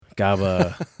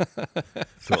Gaba. It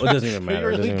doesn't even matter.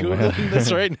 Are you really Googling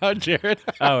this right now, Jared?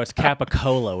 Oh, it's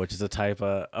capicola, which is a type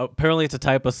of. Apparently, it's a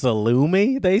type of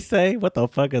salumi. They say. What the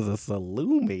fuck is a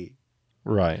salumi?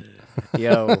 Right.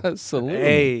 Yo,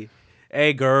 salumi.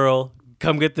 Hey, girl,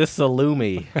 come get this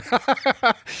salumi.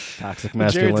 Toxic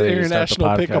masculinity. Jared's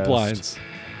international pickup lines.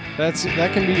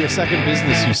 That can be your second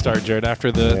business you start, Jared.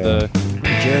 After the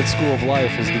Jared School of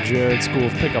Life is the Jared School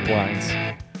of Pickup Lines.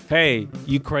 Hey,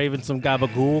 you craving some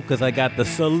gabagool? Because I got the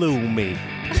salumi.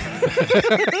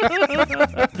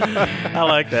 I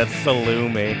like that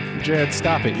salumi. Jared,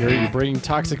 stop it. You're bringing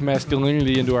toxic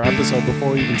masculinity into our episode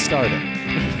before we even started.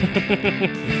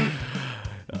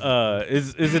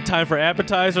 Is it time for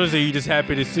appetizers, or are you just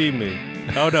happy to see me?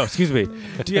 Oh, no, excuse me.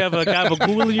 Do you have a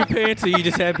gabagool in your pants, or are you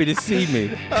just happy to see me?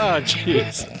 Oh,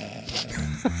 jeez.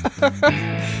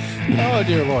 Oh,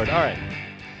 dear Lord. All right.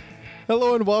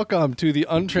 Hello and welcome to the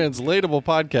Untranslatable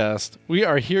Podcast. We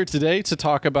are here today to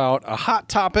talk about a hot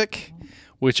topic,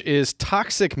 which is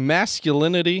toxic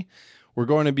masculinity. We're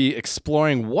going to be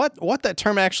exploring what that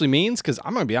term actually means, because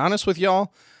I'm going to be honest with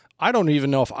y'all, I don't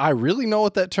even know if I really know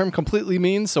what that term completely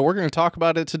means, so we're going to talk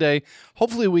about it today.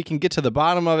 Hopefully we can get to the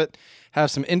bottom of it, have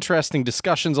some interesting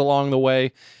discussions along the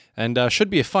way, and should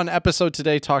be a fun episode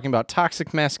today talking about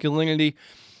toxic masculinity.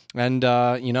 And,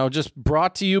 just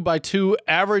brought to you by two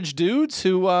average dudes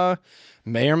who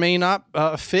may or may not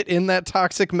fit in that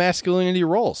toxic masculinity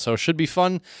role. So it should be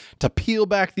fun to peel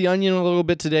back the onion a little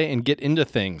bit today and get into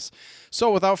things.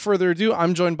 So without further ado,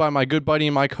 I'm joined by my good buddy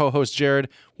and my co-host, Jared.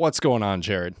 What's going on,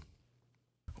 Jared?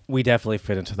 We definitely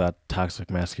fit into that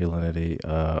toxic masculinity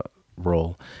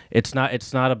role. It's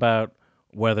not about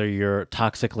whether you're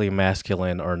toxically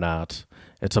masculine or not.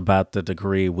 It's about the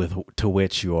degree to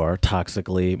which you are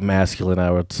toxically masculine,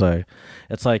 I would say.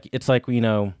 It's like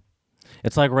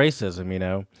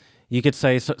racism, You could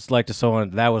say to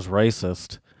someone, that was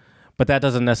racist, but that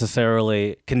doesn't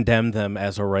necessarily condemn them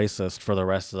as a racist for the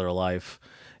rest of their life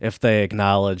if they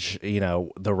acknowledge,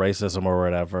 the racism or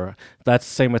whatever. That's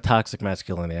the same with toxic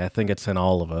masculinity. I think it's in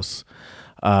all of us.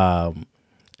 And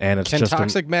it's Can just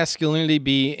toxic masculinity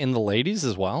be in the ladies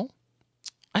as well?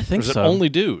 I think or is so. it only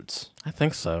dudes? I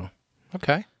think so.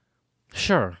 Okay.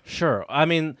 Sure. I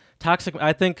mean, toxic.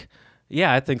 I think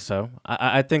so.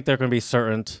 I think there can be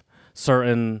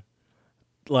certain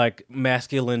like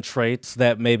masculine traits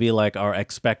that maybe like are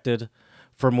expected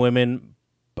from women,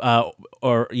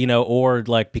 or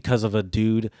like because of a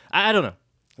dude. I don't know.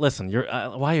 Listen,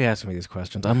 why are you asking me these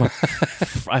questions?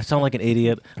 I sound like an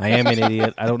idiot. I am an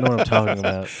idiot. I don't know what I'm talking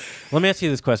about. Let me ask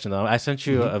you this question, though. I sent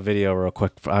you a video real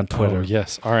quick on Twitter. Oh,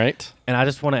 yes. All right. And I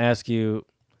just want to ask you,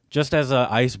 just as an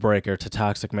icebreaker to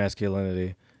toxic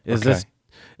masculinity, is this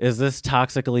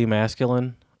toxically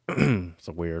masculine? It's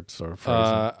a weird sort of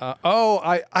phrase.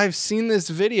 I've seen this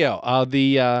video.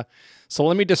 So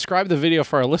let me describe the video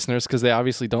for our listeners, because they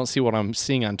obviously don't see what I'm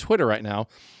seeing on Twitter right now.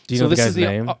 Do you know the guy's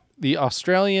name? The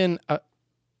Australian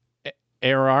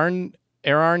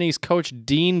Ararni's coach,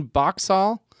 Dean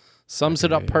Boxall, sums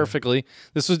it up perfectly.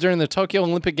 This was during the Tokyo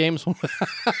Olympic Games.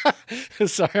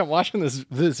 Sorry, I'm watching this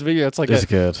video. It's like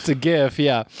it's a GIF,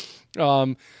 yeah.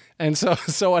 And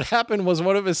so what happened was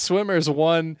one of his swimmers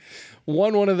won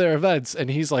one of their events, and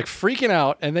he's like freaking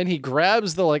out, and then he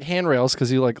grabs the like handrails because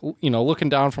he looking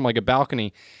down from like a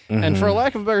balcony, and for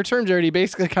lack of a better term, Jared, he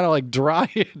basically kind of like dry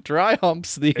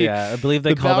humps the I believe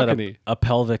they call that a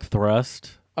pelvic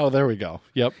thrust. Oh, there we go.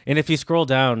 Yep. And if you scroll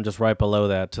down just right below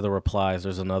that to the replies,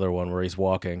 there's another one where he's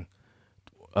walking.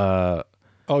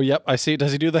 Oh, yep, I see.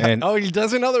 Does he do that? He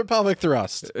does another pelvic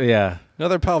thrust. Yeah.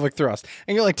 Another pelvic thrust.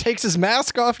 And he like takes his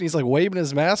mask off, and he's like waving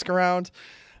his mask around.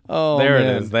 Oh, there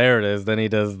man. There it is. Then he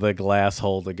does the glass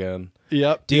hold again.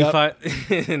 Yep. Do you find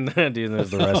there's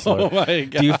the wrestler. Oh my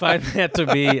God. Do you find that to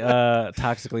be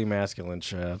toxically masculine,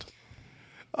 Chad?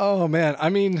 Oh man, I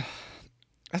mean,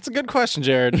 that's a good question,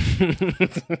 Jared.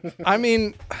 I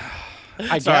mean,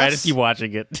 I just keep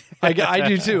watching it. I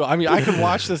do too. I mean, I could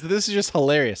watch this. This is just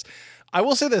hilarious. I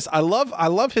will say this. I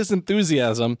love his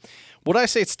enthusiasm. Would I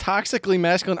say it's toxically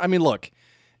masculine? I mean, look,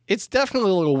 it's definitely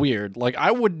a little weird. Like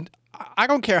I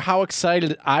don't care how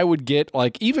excited I would get.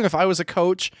 Like even if I was a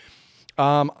coach,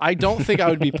 I don't think I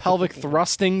would be pelvic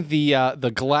thrusting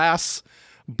the glass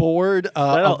board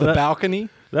of the balcony.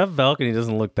 That balcony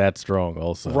doesn't look that strong,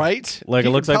 also. Right? Like it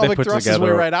looks like they put it together. His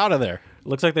way right out of there.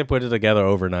 Looks like they put it together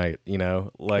overnight.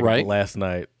 Last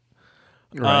night.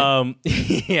 Right.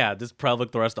 Yeah, this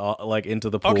pelvic thrust like into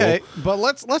the pool. Okay, but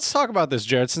let's talk about this,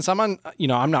 Jared. Since I'm on,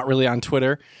 I'm not really on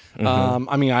Twitter.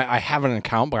 I mean, I have an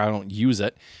account, but I don't use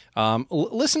it.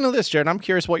 Listen to this, Jared. I'm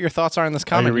curious what your thoughts are on this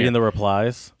comment. Are you reading the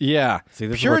replies? Yeah. See,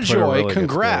 this Pure is where Twitter joy. really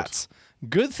Congrats.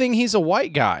 Good thing he's a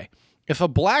white guy. If a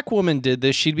black woman did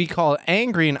this, she'd be called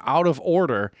angry and out of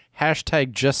order.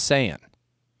 Hashtag just saying.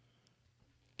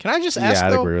 Can I just ask, Yeah,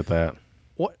 I'd though, agree with that.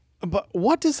 but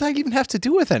what does that even have to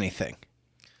do with anything?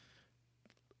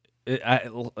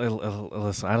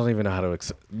 Listen, I don't even know how to.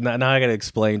 Now I got to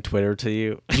explain Twitter to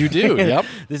you. You do, yep.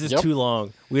 This is too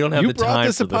long. We don't have You the time brought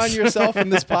this for upon this. yourself in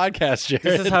this podcast,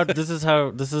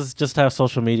 Jared. This is just how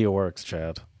social media works,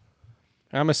 Chad.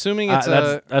 I'm assuming it's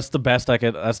that's the best I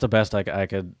could. That's the best I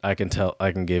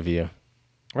can give you.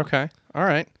 Okay. All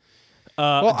right.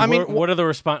 Well, I mean, what are the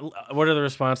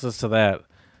responses to that?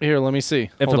 Here, let me see.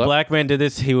 If Hold a up. black man did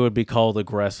this, he would be called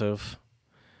aggressive.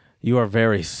 You are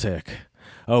very sick.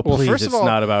 Oh, Well, please, first it's of all-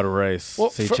 not about race. well,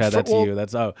 See, for- Chad, for- that's well, you.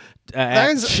 That's that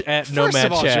is, at first Nomad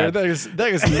of all, Chad. Jared, that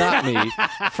is not me.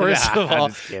 First Nah, of I'm all,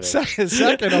 just kidding.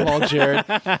 second of all, Jared.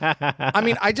 I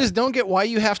mean, I just don't get why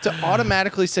you have to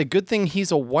automatically say, "Good thing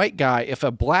he's a white guy." If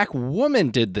a black woman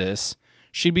did this,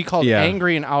 she'd be called Yeah.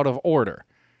 angry and out of order.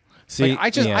 See,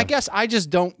 Like, yeah. I guess I just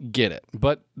don't get it.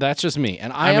 But that's just me,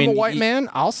 and I am mean, a white man.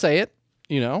 I'll say it.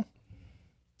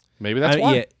 Maybe that's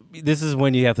why. Yeah, this is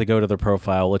when you have to go to their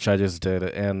profile, which I just did,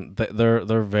 and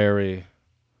they're very,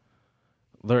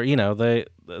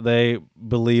 they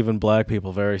believe in black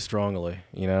people very strongly,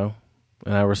 and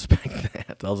I respect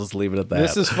that. I'll just leave it at that.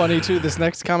 This is funny, too. This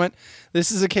next comment.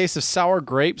 This is a case of sour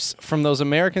grapes from those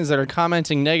Americans that are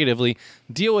commenting negatively.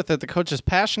 Deal with it. The coach is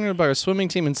passionate about his swimming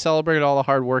team and celebrated all the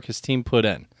hard work his team put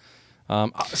in.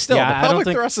 Still, Yeah, the I don't public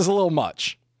think- thrust is a little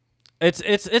much. It's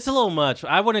a little much.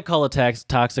 I wouldn't call it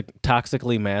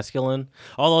toxically masculine,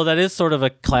 although that is sort of a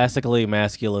classically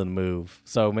masculine move.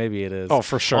 So maybe it is. Oh,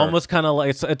 for sure. Almost kind of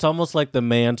like it's almost like the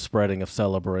man spreading of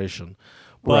celebration,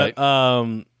 but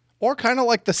Or kind of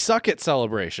like the suck it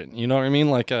celebration. You know what I mean?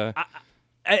 Like a...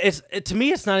 to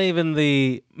me, it's not even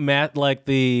the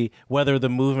whether the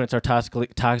movements are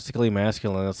toxically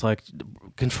masculine. It's like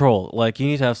control. Like you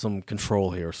need to have some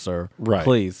control here, sir. Right.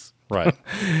 Please. Right.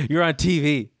 You're on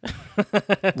TV.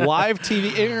 Live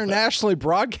TV, internationally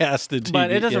broadcasted TV.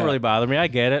 But it doesn't really bother me. I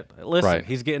get it. Listen, Right.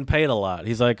 he's getting paid a lot.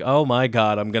 He's like, oh my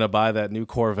God, I'm going to buy that new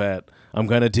Corvette. I'm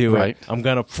going to do Right. it. I'm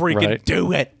going to freaking Right.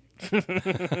 do it.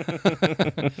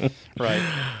 Right.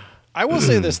 I will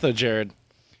say this, though, Jared.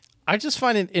 I just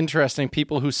find it interesting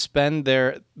people who spend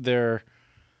their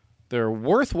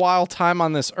worthwhile time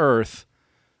on this earth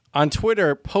on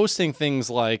Twitter posting things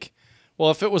like, well,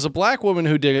 if it was a black woman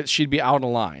who did it, she'd be out of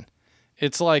line.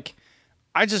 It's like,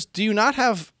 I just don't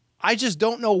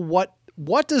know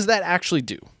what does that actually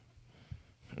do?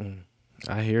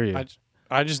 I hear you. I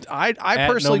At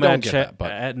personally Nomad don't get that.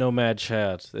 But At Nomad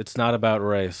Chat, it's not about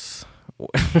race.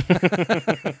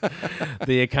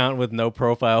 The account with no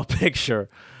profile picture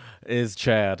is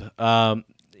Chad. I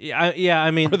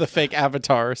mean, or the fake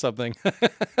avatar or something.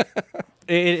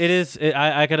 it is.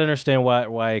 I could understand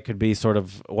why it could be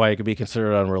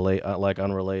considered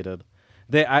unrelated.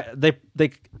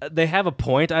 They have a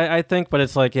point, I think, but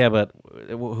it's like, yeah, but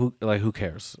who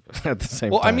cares at the same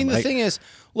time? Well, I mean, the thing is,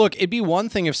 look, it'd be one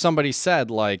thing if somebody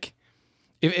said, like,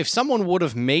 if someone would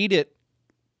have made it,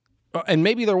 and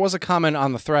maybe there was a comment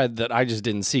on the thread that I just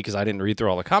didn't see because I didn't read through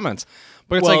all the comments,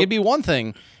 but it's like, it'd be one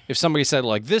thing if somebody said,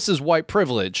 like, this is white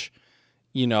privilege,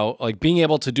 like being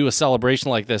able to do a celebration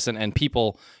like this and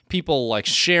people like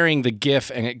sharing the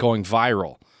GIF and it going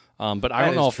viral. But I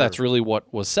don't know if that's really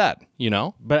what was said,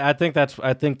 But I think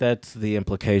that's the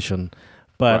implication.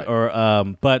 But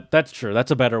Right. but that's true.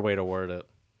 That's a better way to word it.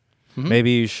 Mm-hmm.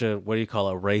 Maybe you should, what do you call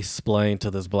it, race-splain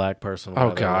to this black person.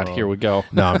 Oh, God, here we go.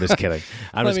 No, I'm just kidding.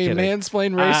 Let me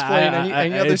mansplain, race-plain,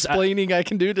 any other splaining I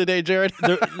can do today, Jared?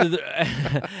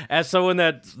 As someone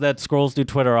that scrolls through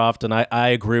Twitter often, I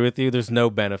agree with you. There's no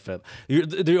benefit.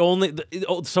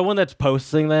 Someone that's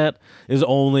posting that is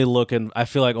only looking, I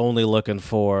feel like only looking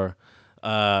for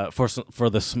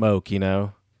the smoke,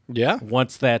 Yeah.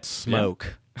 Wants that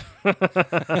smoke.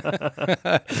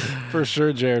 For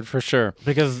sure, Jared, for sure.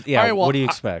 Because, yeah, All right, well, what do you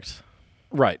expect?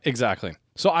 Right, exactly.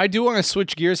 So I do want to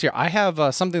switch gears here. I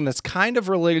have something that's kind of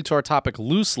related to our topic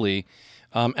loosely,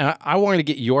 and I wanted to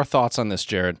get your thoughts on this,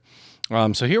 Jared.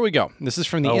 So here we go. This is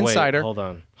from The Insider. Wait,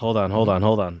 hold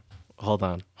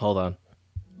on.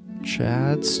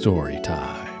 Chad story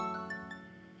time.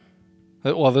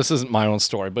 Well, this isn't my own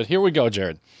story, but here we go,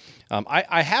 Jared.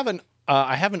 I have an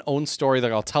own story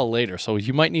that I'll tell later, so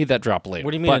you might need that drop later.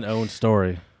 What do you mean an own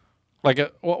story?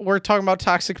 Well, we're talking about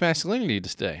toxic masculinity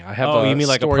today. I have you mean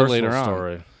like a story personal later on.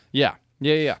 story? Yeah. Do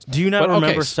you not But, okay,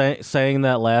 remember saying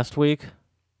that last week?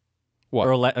 What?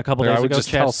 Or a couple Like, I days would ago, just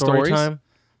Chad tell story stories? time?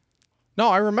 No,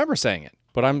 I remember saying it.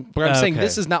 But I'm saying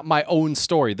this is not my own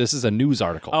story. This is a news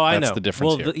article. Oh, I That's know. the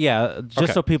difference well, here.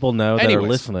 just so people know that are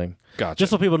listening. Gotcha.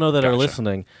 Just so people know that are Gotcha.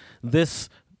 listening, this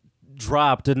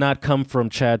drop did not come from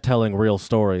Chad telling real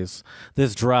stories.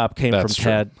 This drop came That's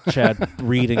from Chad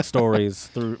reading stories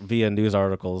via news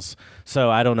articles.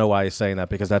 So I don't know why he's saying that,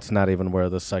 because that's not even where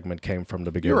this segment came from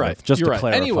to begin You're with. right. Just You're to right.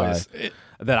 clarify. Anyways,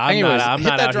 that I'm not hit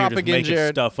that out drop here just again, making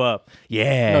Jared. stuff up.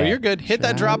 Yeah. No, you're good. Hit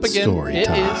that drop again. Story It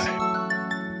time. is.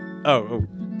 Oh.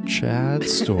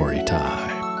 Chad's story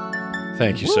time.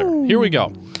 Thank you, sir. Here we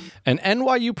go. An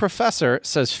NYU professor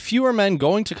says fewer men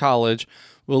going to college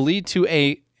will lead to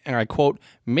a, and I quote,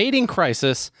 mating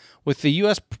crisis, with the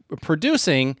U.S.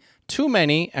 producing too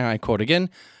many, and I quote again,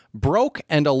 broke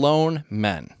and alone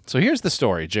men. So here's the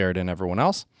story, Jared and everyone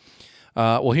else.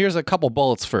 Well, here's a couple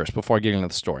bullets first before I get into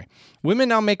the story. Women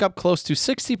now make up close to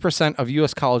 60% of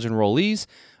U.S. college enrollees,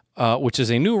 which is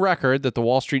a new record that the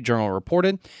Wall Street Journal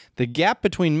reported. The gap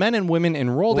between men and women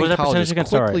enrolled What was in that college percentage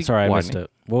is again? quickly Sorry, I missed widening.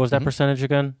 it. What was that percentage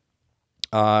again?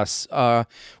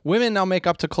 Women now make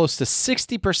up to close to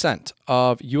 60%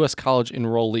 of U.S. college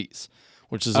enrollees,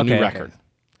 which is a new record.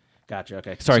 Gotcha.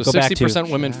 Okay. Sorry, So go back to 60%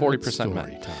 women, 40% men.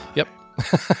 Story time. Yep.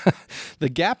 The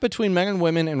gap between men and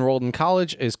women enrolled in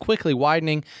college is quickly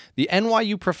widening. The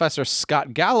NYU professor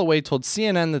Scott Galloway told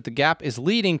CNN that the gap is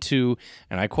leading to,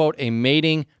 and I quote, a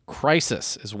mating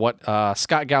crisis, is what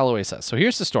Scott Galloway says. So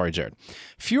here's the story, Jared.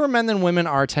 Fewer men than women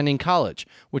are attending college,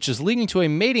 which is leading to a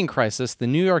mating crisis, the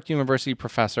New York University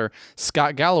professor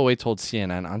Scott Galloway told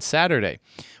CNN on Saturday.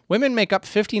 Women make up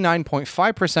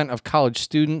 59.5% of college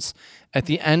students at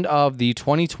the end of the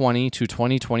 2020 to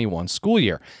 2021 school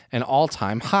year, an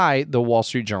all-time high, the Wall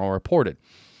Street Journal reported,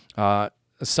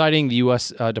 citing the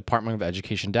U.S. Department of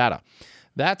Education data.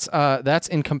 That's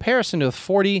in comparison to the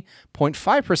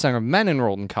 40.5% of men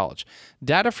enrolled in college.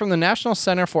 Data from the National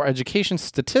Center for Education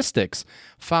Statistics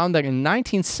found that in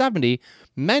 1970,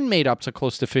 men made up to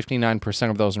close to 59%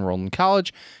 of those enrolled in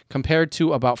college, compared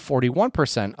to about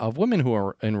 41% of women who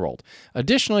are enrolled.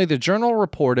 Additionally, the journal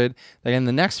reported that in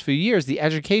the next few years, the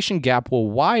education gap will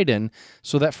widen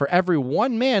so that for every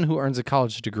one man who earns a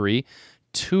college degree,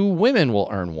 2 women will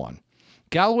earn one.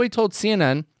 Galloway told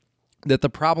CNN that the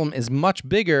problem is much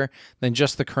bigger than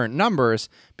just the current numbers,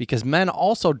 because men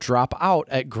also drop out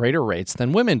at greater rates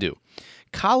than women do.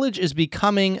 College is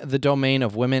becoming the domain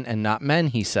of women and not men,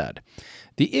 he said.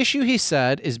 The issue, he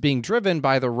said, is being driven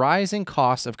by the rising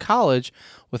cost of college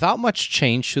without much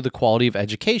change to the quality of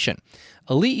education.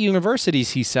 Elite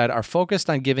universities, he said, are focused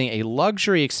on giving a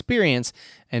luxury experience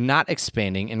and not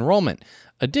expanding enrollment.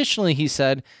 Additionally, he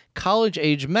said,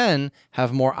 college-age men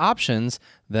have more options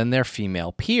than their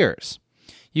female peers.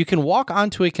 You can walk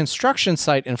onto a construction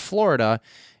site in Florida.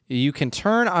 You can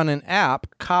turn on an app,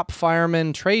 cop,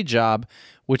 fireman, trade job,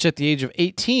 which at the age of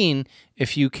 18,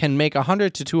 if you can make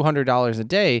 $100 to $200 a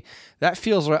day, that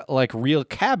feels like real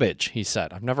cabbage, he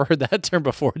said. I've never heard that term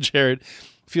before, Jared.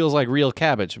 Feels like real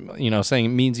cabbage, saying it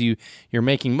means you're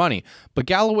making money. But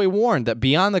Galloway warned that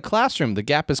beyond the classroom, the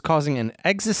gap is causing an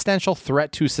existential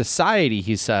threat to society,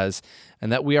 he says, and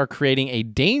that we are creating a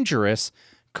dangerous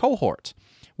cohort.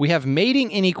 We have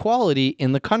mating inequality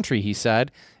in the country, he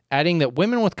said, adding that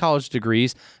women with college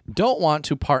degrees don't want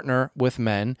to partner with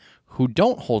men who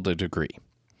don't hold a degree.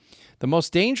 The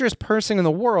most dangerous person in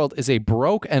the world is a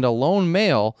broke and alone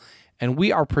male, and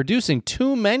we are producing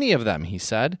too many of them, he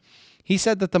said. He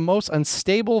said that the most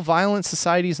unstable, violent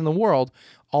societies in the world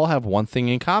all have one thing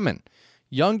in common: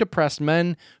 young, depressed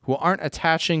men who aren't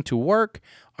attaching to work,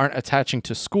 aren't attaching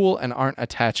to school, and aren't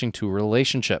attaching to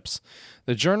relationships.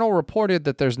 The journal reported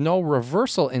that there's no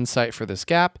reversal in sight for this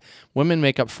gap. Women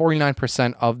make up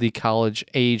 49% of the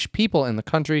college-age people in the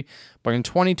country, but in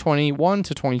 2021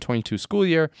 to 2022 school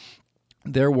year,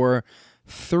 there were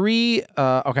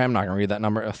I'm not going to read that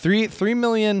number.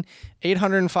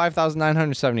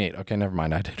 3,805,978. Okay, never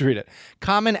mind. I did read it.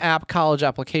 Common App college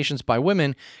applications by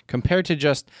women compared to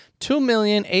just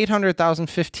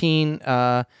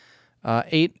 2,800,015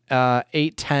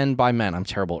 810 by men. I'm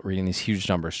terrible at reading these huge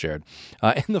numbers, Jared.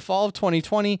 In the fall of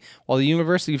 2020, while the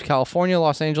University of California,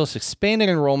 Los Angeles expanded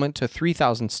enrollment to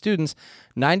 3,000 students,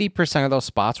 90% of those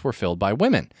spots were filled by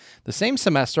women. The same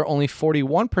semester, only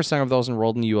 41% of those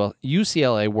enrolled in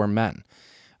UCLA were men.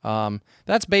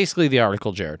 That's basically the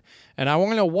article, Jared. And I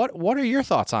want to know what are your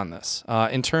thoughts on this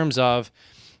in terms of,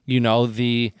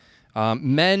 the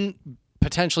men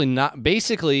potentially not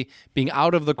basically being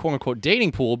out of the quote unquote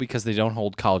dating pool because they don't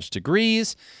hold college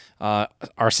degrees.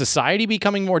 Our society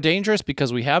becoming more dangerous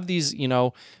because we have these,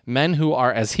 men who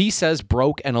are, as he says,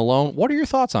 broke and alone. What are your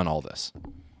thoughts on all this?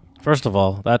 First of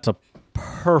all, that's a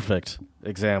perfect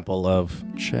example of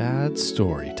Chad's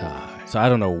story time. So I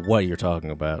don't know what you're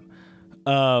talking about.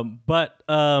 But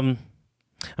I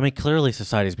mean, clearly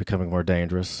society's becoming more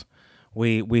dangerous.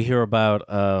 We hear about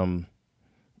some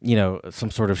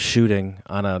sort of shooting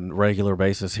on a regular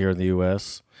basis here in the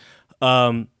U.S.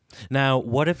 Now,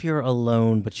 what if you're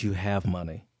alone but you have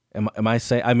money? Am I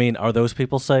safe? I mean, are those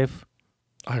people safe?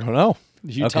 I don't know.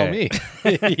 You tell me.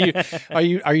 Are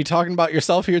you talking about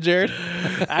yourself here, Jared?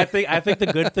 I think the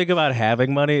good thing about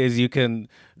having money is you can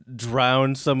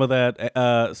drown some of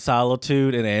that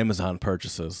solitude in Amazon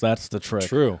purchases. That's the trick.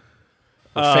 True.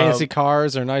 Or fancy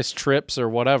cars or nice trips or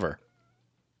whatever.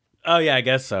 Oh yeah, I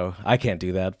guess so. I can't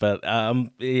do that, but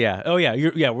yeah. Oh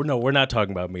yeah, we're not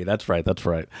talking about me. That's right.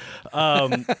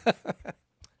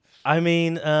 I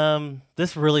mean,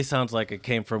 this really sounds like it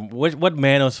came from what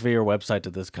manosphere website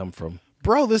did this come from?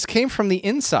 Bro, this came from the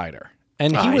Insider,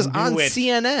 and he was on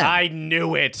CNN. I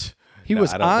knew it. He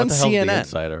was on what the hell's CNN. The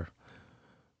Insider.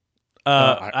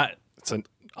 It's an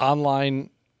online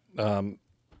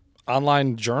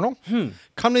journal.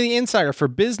 Come to the Insider for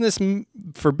business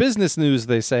news.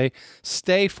 They say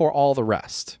stay for all the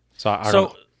rest.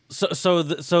 So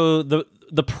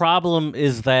the problem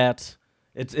is that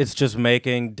it's just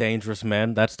making dangerous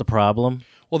men. That's the problem.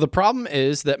 Well, the problem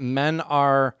is that men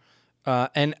are,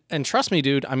 and trust me,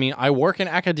 dude. I mean, I work in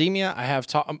academia. I have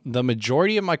the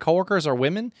majority of my coworkers are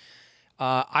women.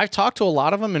 I've talked to a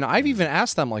lot of them, and I've even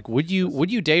asked them, like, would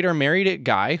you date or marry a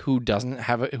guy who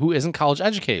who isn't college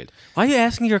educated? Why are you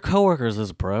asking your coworkers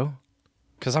this, bro?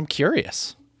 Because I'm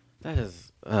curious. That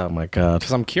is, oh my god.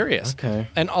 Because I'm curious. Okay.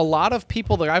 And a lot of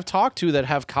people that I've talked to that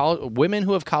have women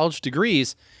who have college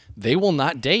degrees, they will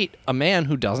not date a man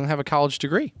who doesn't have a college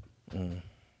degree. And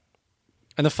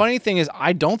the funny thing is,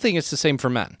 I don't think it's the same for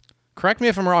men. Correct me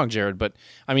if I'm wrong, Jared, but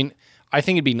I mean, I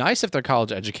think it'd be nice if they're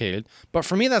college educated, but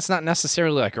for me, that's not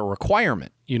necessarily like a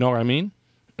requirement. You know what I mean?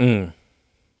 You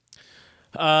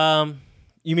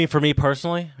mean for me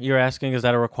personally? You're asking, is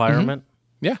that a requirement?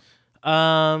 Yeah.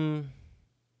 I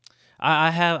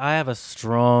have a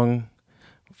strong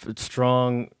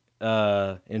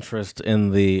interest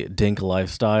in the dink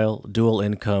lifestyle, dual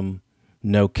income,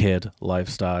 no kid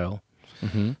lifestyle.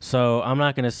 So I'm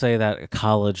not going to say that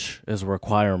college is a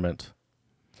requirement.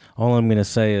 All I'm going to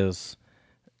say is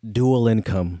dual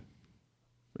income,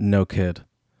 no kid.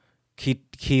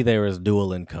 Key there is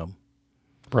dual income.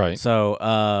 Right. So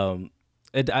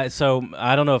so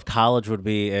I don't know if college would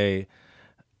be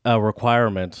a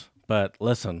requirement, but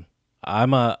listen,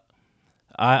 I'm a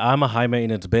high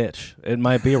maintenance bitch. It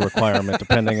might be a requirement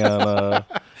depending on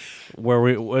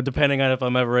depending on if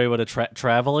I'm ever able to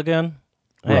travel again.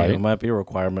 Hey, Right. It might be a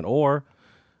requirement, or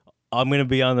I'm going to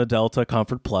be on the Delta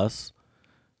Comfort Plus.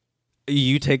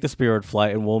 You take the Spirit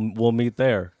flight, and we'll meet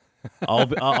there.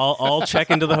 I'll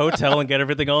check into the hotel and get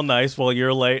everything all nice while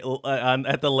you're late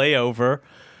at the layover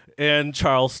in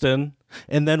Charleston.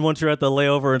 And then once you're at the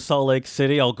layover in Salt Lake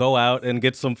City, I'll go out and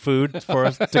get some food for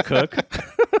us to cook.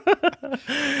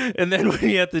 And then when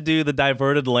you have to do the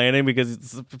diverted landing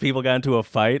because people got into a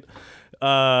fight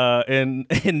in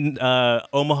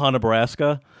Omaha,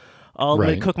 Nebraska,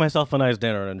 I'll cook myself a nice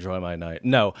dinner and enjoy my night.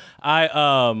 No,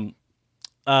 I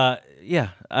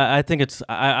think it's.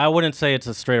 I wouldn't say it's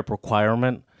a straight up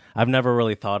requirement. I've never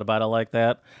really thought about it like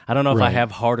that. I don't know if I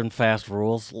have hard and fast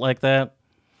rules like that,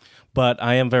 but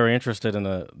I am very interested in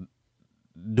a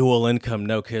dual income,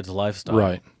 no kids lifestyle.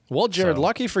 Right. Well, Jared,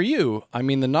 lucky for you. I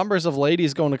mean, the numbers of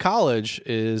ladies going to college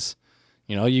is,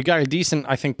 you got a decent.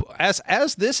 I think as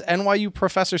this NYU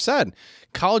professor said,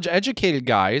 college educated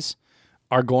guys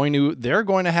they're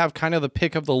going to have kind of the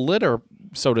pick of the litter,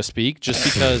 so to speak, just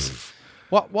because.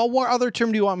 Well, what other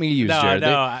term do you want me to use, Jared?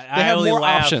 No, they have more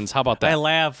options. How about that? I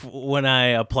laugh when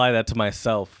I apply that to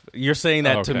myself. You're saying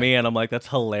that to me, and I'm like, that's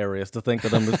hilarious to think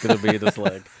that I'm just going to be this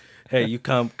like, hey, you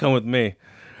come with me,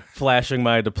 flashing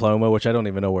my diploma, which I don't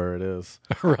even know where it is.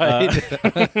 Right.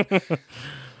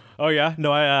 Oh yeah,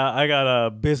 no, I got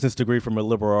a business degree from a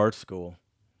liberal arts school.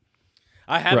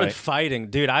 I have been fighting,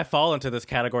 dude. I fall into this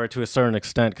category to a certain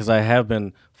extent because I have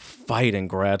been fighting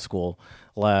grad school.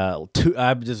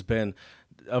 I've just been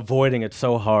avoiding it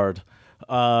so hard,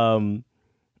 and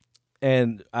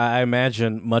I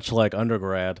imagine, much like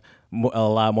undergrad, a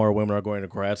lot more women are going to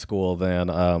grad school than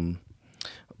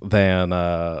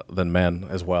men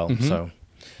as well. Mm-hmm. So,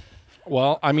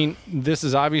 well, I mean, this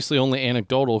is obviously only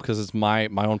anecdotal because it's my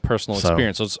own personal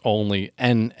experience. So it's only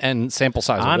and sample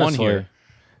size honestly, of one here.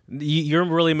 You're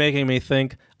really making me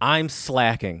think I'm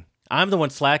slacking. I'm the one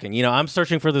slacking. I'm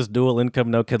searching for this dual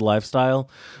income, no kid lifestyle,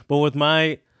 but with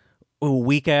my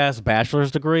weak ass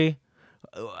bachelor's degree,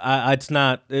 it's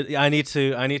not. I need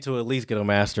to at least get a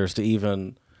master's to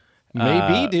even.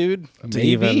 Maybe, dude. To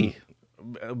even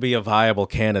be a viable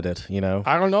candidate. You know,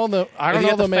 I don't know the I don't if you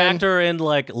know have the to man. factor in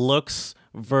like looks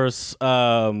versus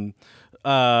financial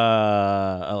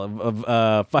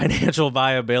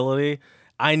viability.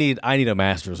 I need a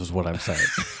master's, is what I'm saying.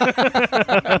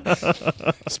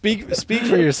 Speak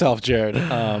for yourself, Jared.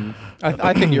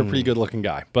 I think you're a pretty good looking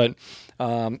guy, but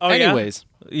anyways,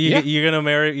 You're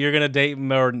gonna date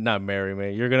me or not marry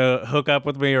me. You're gonna hook up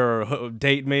with me or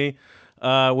date me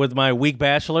with my weak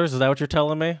bachelors. Is that what you're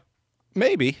telling me?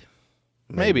 maybe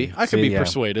I could See, be yeah.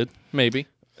 persuaded. Maybe,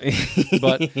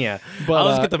 but Yeah, but, I'll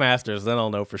just get the masters, then I'll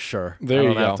know for sure. There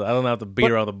you go. I don't have to beat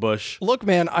around the bush. look,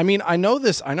 man. I mean, I know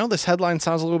this headline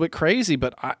sounds a little bit crazy,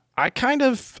 but I kind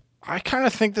of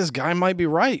think this guy might be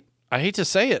right. I hate to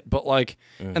say it, but like,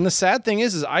 and the sad thing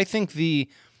is I think the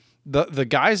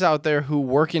guys out there who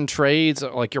work in trades,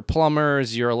 like your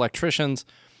plumbers, your electricians,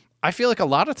 I feel like a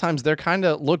lot of times they're kind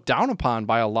of looked down upon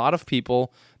by a lot of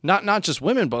people, not just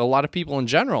women, but a lot of people in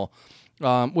general,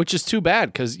 which is too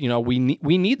bad because, you know, we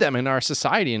need them in our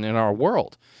society and in our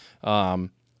world.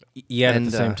 Yet at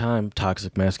the same time,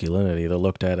 toxic masculinity, they're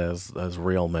looked at as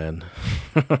real men.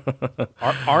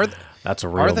 That's a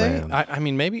real Are they? man. I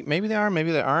mean, maybe they are,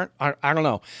 maybe they aren't. I don't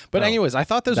know. But anyways, I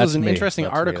thought this That's was an me. interesting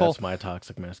That's me. article. That's my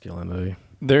toxic masculinity.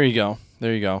 There you go.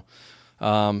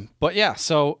 But yeah,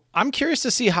 so I'm curious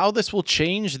to see how this will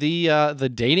change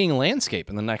the dating landscape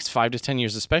in the next 5 to 10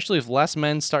 years, especially if less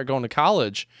men start going to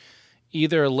college.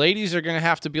 Either ladies are going to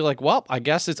have to be like, well, I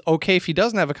guess it's okay if he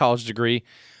doesn't have a college degree,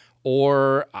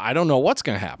 or I don't know what's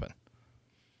going to happen.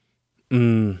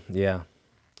 Yeah.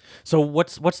 So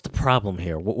what's the problem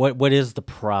here? What is the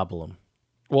problem?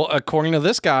 Well, according to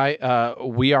this guy,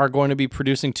 we are going to be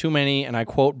producing too many, and I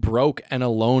quote, broke and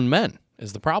alone men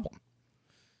is the problem.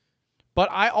 But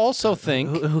I also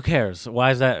think... Who cares?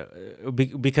 Why is that?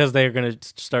 Because they're going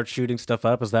to start shooting stuff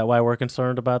up? Is that why we're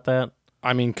concerned about that?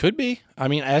 I mean, could be. I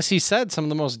mean, as he said, some of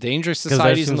the most dangerous Because that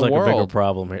societies in seems the like a bigger world.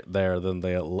 problem there than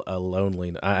the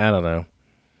loneliness. I don't know.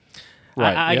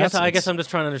 Right. I Yes, guess I'm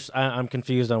just trying to understand. I'm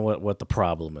confused on what the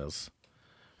problem is.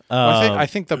 I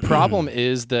think the problem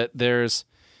is that there's,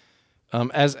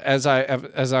 as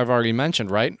I've already mentioned,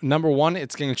 right? Number one,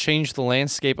 it's going to change the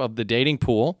landscape of the dating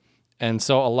pool, and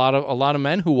so a lot of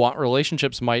men who want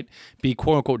relationships might be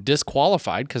quote unquote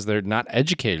disqualified because they're not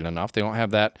educated enough. They don't have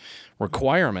that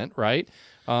requirement, right?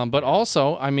 But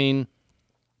also, I mean,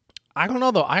 I don't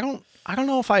know though. I don't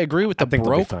know if I agree with the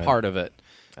broke part of it.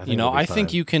 I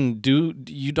think you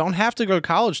don't have to go to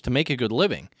college to make a good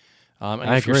living.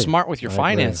 And if you're smart with your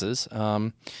finances. So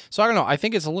I don't know. I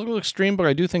think it's a little extreme, but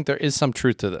I do think there is some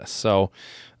truth to this. So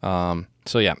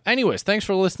yeah. Anyways, thanks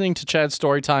for listening to Chad's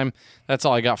Storytime. That's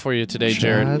all I got for you today,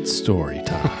 Jared. Chad's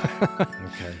Storytime.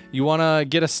 Okay. You want to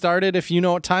get us started if you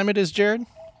know what time it is, Jared?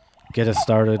 Get us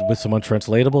started with some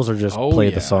untranslatables, or just play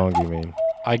the song, you mean?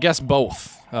 I guess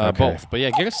both. Okay. Both. But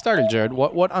yeah, get us started, Jared.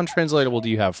 What untranslatable do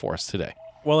you have for us today?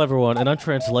 Well, everyone, an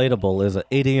untranslatable is an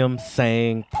idiom,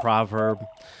 saying, proverb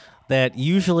that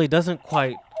usually doesn't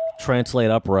quite translate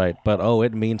upright, but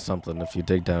it means something if you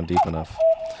dig down deep enough.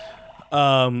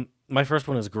 My first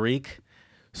one is Greek.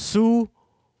 Su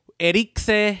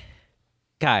erixe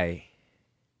kai.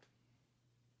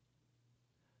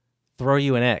 Throw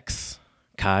you an X.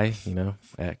 Kai,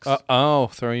 X.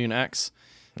 Throw you an X.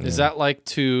 Yeah. Is that like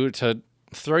to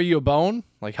throw you a bone?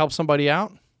 Like help somebody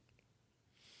out?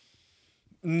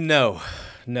 No.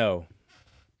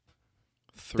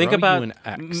 Think about you an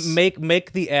X.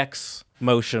 Make the X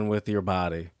motion with your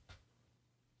body.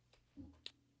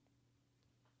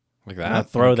 Like that?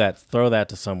 Throw that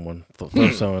to someone.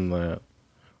 Throw someone that.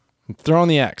 Throwing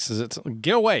the X. Is it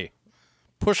get away?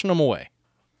 Pushing them away.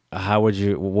 How would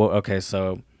you? Okay,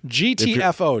 so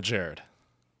GTFO, Jared.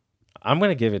 I'm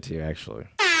gonna give it to you. Actually.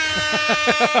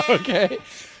 Okay.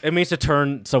 It means to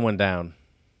turn someone down.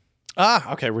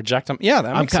 Okay. Reject them. Yeah,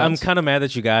 that makes sense. I'm kind of mad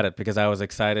that you got it because I was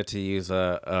excited to use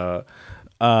a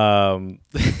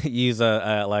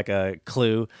like a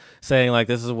clue saying like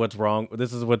this is what's wrong.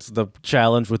 This is what's the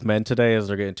challenge with men today is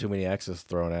they're getting too many X's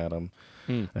thrown at them,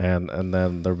 and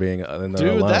then they're being and they're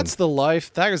dude. alone. That's the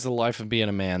life. That is the life of being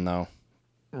a man, though.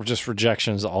 Just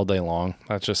rejections all day long.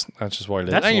 That's just what it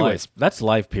is. Anyways, that's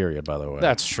life. Period. By the way,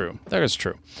 that's true. That is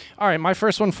true. All right, my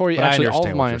first one for you. But actually, I understand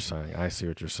all of what mine. you're saying. I see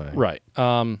what you're saying. Right.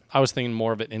 I was thinking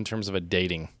more of it in terms of a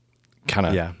dating kind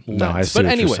of. Yeah. No, I see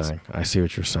what you're saying. I see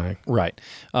what you're saying. Right.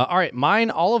 All right.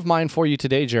 All of mine for you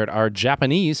today, Jared, are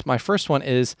Japanese. My first one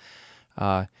is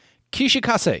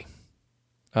kishikase,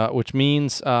 which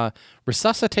means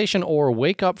resuscitation or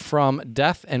wake up from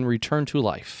death and return to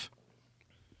life.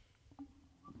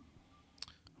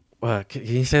 Can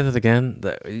you say that again?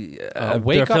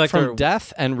 Wake up from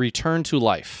death and return to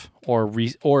life,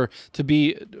 or to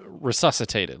be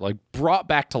resuscitated, like brought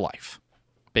back to life,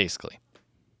 basically.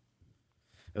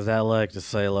 Is that like to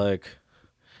say like,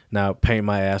 now paint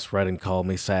my ass red and call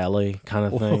me Sally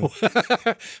kind of thing?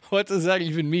 What does that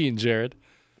even mean, Jared?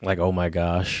 Like, oh my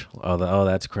gosh, oh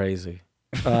that's crazy.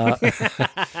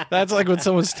 That's like when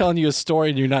someone's telling you a story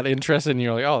and you're not interested, and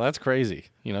you're like, "Oh, that's crazy."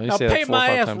 You know, you Now say that paint 4 or my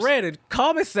 5 ass times. red and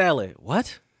call me Sally.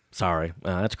 What? Sorry,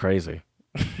 that's crazy.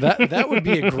 That would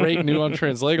be a great new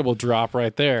untranslatable drop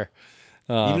right there.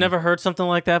 You've never heard something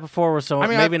like that before, where someone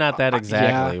maybe not that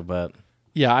exactly, but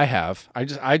Yeah, I have.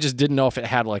 I just didn't know if it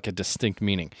had like a distinct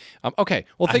meaning. Okay,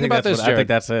 well, think about this, Jared. I think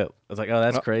that's it. It's like, oh,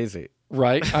 that's crazy.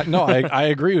 Right? No, I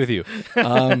agree with you.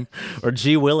 Or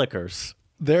G. Willikers.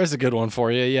 There's a good one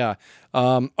for you. Yeah.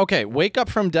 Okay, wake up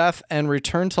from death and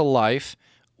return to life.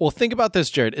 Well, think about this,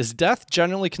 Jared. Is death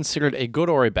generally considered a good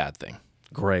or a bad thing?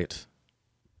 Great.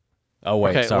 Oh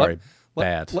wait, Okay, sorry.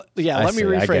 Bad. Let me I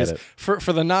rephrase. get it.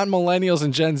 For the non-millennials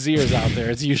and Gen Zers out there,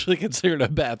 it's usually considered a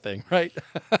bad thing, right?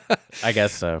 I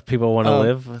guess so. People want to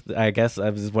live. I guess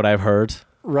that is what I've heard.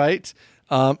 Right.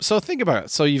 So think about it.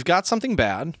 So you've got something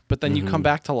bad, but then you come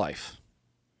back to life.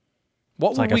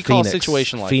 What would we call a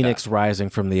situation like Phoenix that? rising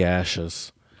from the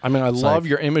ashes. I mean, I love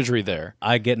your imagery there.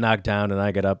 I get knocked down and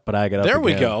I get up, but I get up There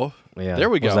we again. go. Yeah. There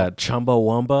we go. Was that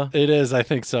Chumbawamba? It is, I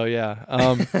think so,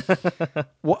 yeah.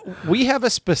 We have a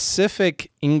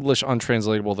specific English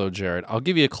untranslatable, though, Jared. I'll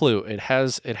give you a clue. It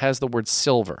has the word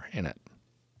silver in it.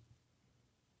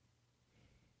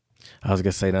 I was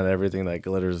going to say not everything that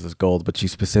glitters is gold, but you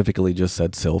specifically just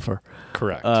said silver.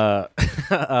 Correct.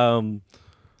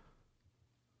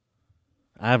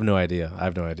 I have no idea.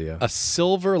 A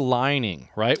silver lining,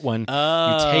 right? When you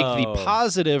take the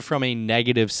positive from a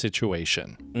negative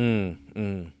situation.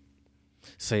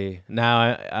 See,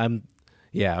 now I'm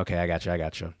yeah, okay, I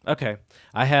got you. Okay.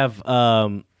 I have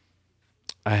one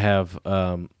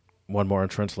more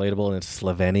untranslatable, and it's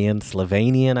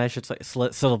Slovenian, I should say.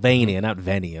 Slovenian, not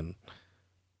Venian.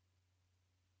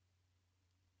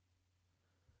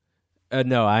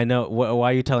 No, I know. Why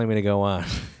are you telling me to go on?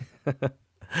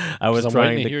 I was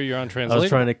trying to hear your I untranslatable. was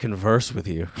trying to converse with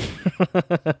you.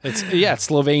 It's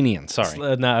Slovenian.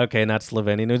 Sorry. No, okay, not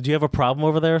Slovenian. Do you have a problem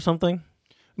over there or something?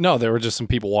 No, there were just some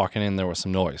people walking in. There was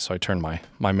some noise, so I turned my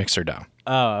mixer down.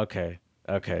 Oh, okay.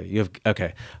 You have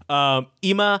okay.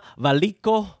 Ima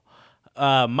valiko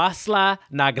masla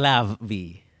na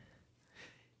glavi.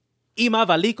 Ima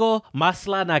valiko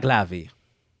masla na glavi.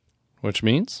 Which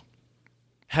means?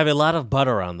 Have a lot of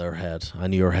butter on their head,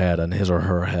 on your head, on his or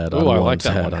her head. Oh, I like one's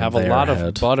that head, one. on Have a their lot head.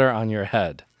 of butter on your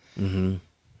head.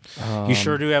 Mm-hmm. You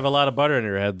sure do have a lot of butter in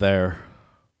your head there.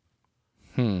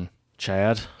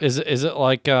 Chad? Is it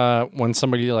like when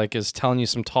somebody like is telling you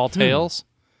some tall tales,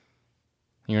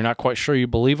 and you're not quite sure you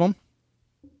believe them?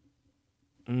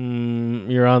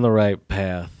 You're on the right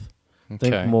path. Okay.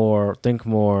 Think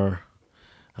more.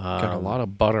 Got a lot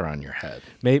of butter on your head.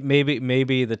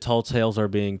 Maybe the tall tales are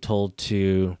being told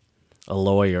to a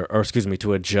lawyer, or excuse me,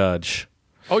 to a judge.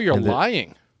 Oh, you're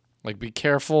lying. Like, be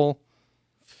careful.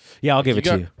 Yeah, I'll give it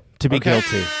to you. To be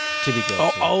guilty. To be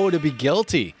guilty. To be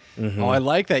guilty. Mm-hmm. Oh, I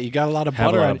like that. You got a lot of Have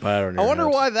a butter lot on of butter on I your wonder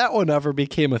head. why that one ever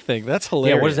became a thing. That's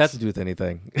hilarious. Yeah, what does that have to do with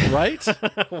anything? Right?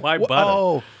 Why butter?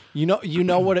 Oh, you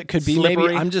know what it could be?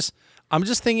 Slippery? Maybe I'm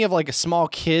just thinking of like a small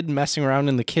kid messing around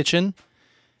in the kitchen,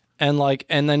 and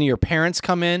then your parents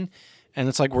come in, and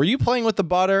it's like, were you playing with the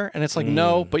butter? And it's like,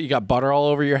 no, but you got butter all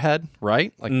over your head,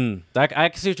 right? Like, I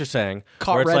can see what you're saying.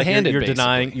 Caught Where it's like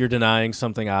red-handed, you're denying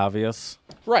something obvious.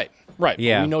 right.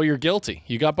 Yeah. We know you're guilty.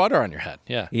 You got butter on your head.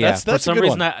 Yeah. Yeah. That's for some a good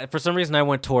reason, one. for some reason, I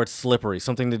went towards slippery.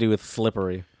 Something to do with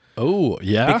slippery. Oh,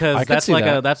 yeah. Because I could that's see like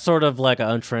that. that's sort of like an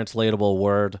untranslatable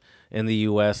word in the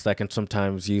U.S. that can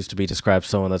sometimes used to be describe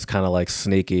someone that's kind of like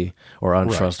sneaky or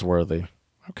untrustworthy.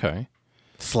 Okay.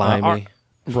 Slimy.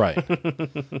 Right.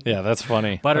 Yeah, that's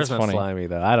funny. Butter's that's not funny. slimy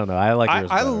though. I don't know. I like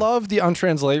yours I better. love the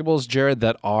untranslatables, Jared,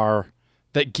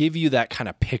 that give you that kind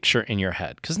of picture in your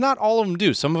head. Because not all of them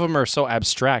do. Some of them are so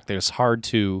abstract that it's hard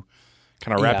to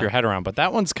kind of wrap your head around. But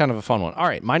that one's kind of a fun one. All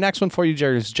right, my next one for you,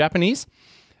 Jared, is Japanese.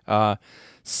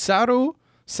 Saru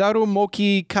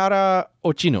moki kara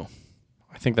ochinu.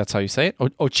 I think that's how you say it.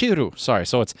 Ochiru. Sorry.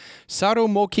 So it's Saru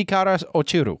moki kara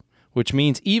ochiru, which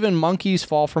means even monkeys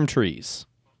fall from trees.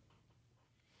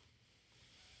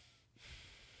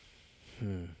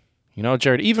 You know,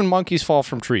 Jared, even monkeys fall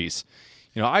from trees.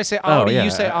 You know, I say Audi, yeah. you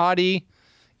say Audi.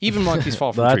 Even monkeys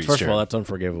fall from Well, trees, first of all, Jared. that's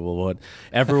unforgivable. But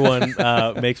everyone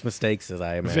makes mistakes, as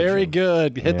I imagine. Very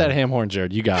good. Hit that ham horn,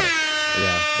 Jared. You got it.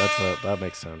 Yeah, that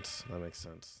makes sense.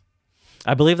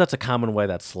 I believe that's a common way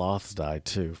that sloths die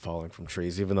too, falling from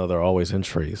trees, even though they're always in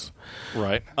trees.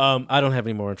 Right. I don't have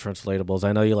any more untranslatables.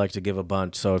 I know you like to give a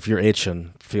bunch, so if you're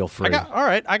itching, feel free. All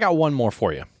right. I got one more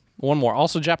for you. One more.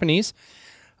 Also Japanese.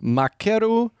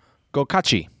 Makeru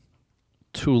gokachi.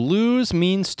 To lose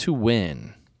means to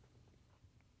win.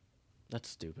 That's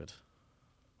stupid.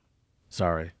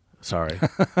 Sorry.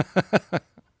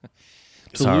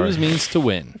 To lose means to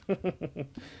win.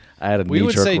 I had a We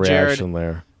would knee-jerk say, reaction Jared,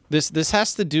 there. This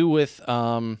has to do with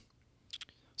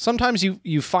sometimes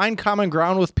you find common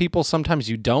ground with people, sometimes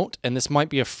you don't, and this might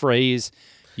be a phrase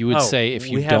you would say if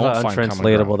you we don't have an find common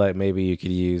untranslatable ground. that maybe you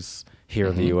could use here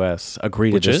in the U.S.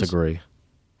 Agree Which to is? disagree.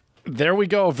 There we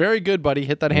go. Very good, buddy.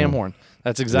 Hit that ham horn.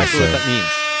 That's exactly what that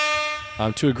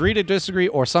means. To agree to disagree,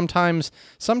 or sometimes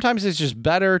it's just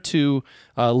better to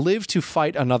live to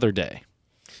fight another day.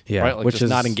 Yeah, Right? Like which just is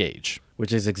not engage.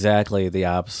 Which is exactly the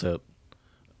opposite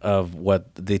of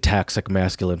what the toxic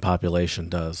masculine population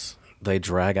does. They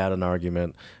drag out an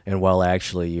argument and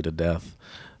actually you to death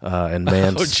and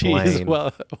mansplain.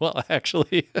 Well,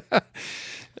 actually,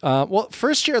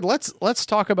 first, Jared, let's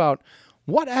talk about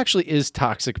what actually is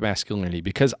toxic masculinity,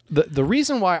 because the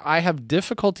reason why I have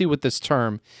difficulty with this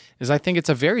term is I think it's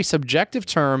a very subjective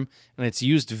term and it's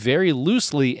used very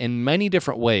loosely in many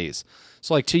different ways.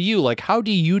 So, like, to you, like, how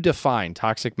do you define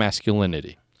toxic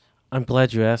masculinity? I'm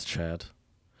glad you asked, Chad.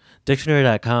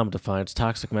 Dictionary.com defines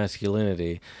toxic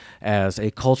masculinity as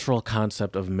a cultural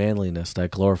concept of manliness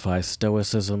that glorifies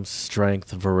stoicism,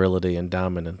 strength, virility, and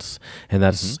dominance, and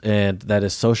that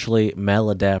is socially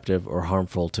maladaptive or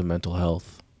harmful to mental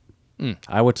health.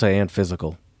 I would say, and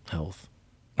physical health.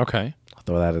 Okay. I'll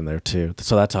throw that in there too.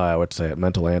 So that's how I would say it: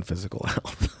 mental and physical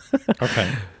health.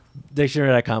 Okay.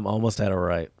 Dictionary.com almost had it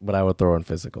right, but I would throw in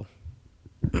physical.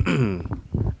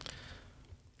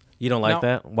 You don't like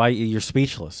that? Why? You're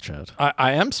speechless, Chad.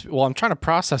 I am. I'm trying to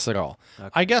process it all. Okay.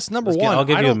 I guess number one. I'll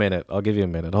give you a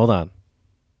minute. Hold on.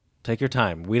 Take your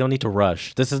time. We don't need to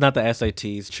rush. This is not the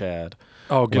SATs, Chad.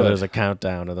 Oh, good. Where there's a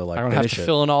countdown, and they're like, I don't have to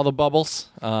fill in all the bubbles.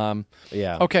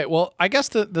 Yeah. Okay. Well, I guess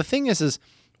the thing is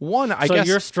one. So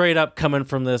you're straight up coming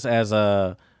from this as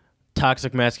a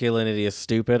toxic masculinity is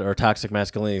stupid or toxic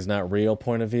masculinity is not real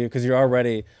point of view, because you're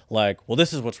already like, well,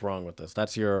 this is what's wrong with this.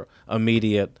 That's your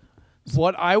immediate.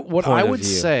 What I would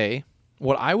say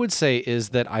is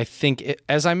that I think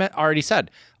as I already said,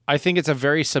 I think it's a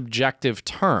very subjective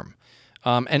term,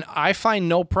 and I find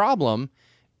no problem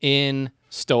in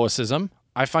stoicism.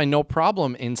 I find no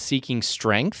problem in seeking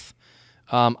strength.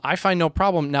 I find no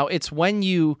problem. Now it's when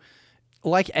you,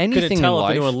 like anything Couldn't tell in if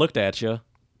life, anyone looked at you.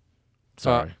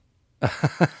 Sorry.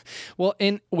 Well,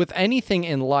 with anything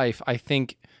in life, I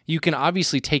think you can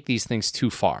obviously take these things too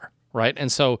far. Right.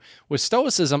 And so with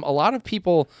stoicism, a lot of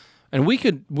people, and we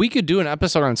could do an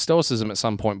episode on stoicism at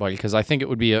some point, buddy, because I think it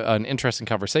would be an interesting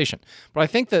conversation. But I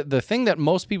think that the thing that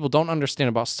most people don't understand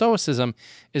about stoicism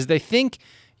is they think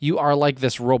you are like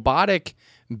this robotic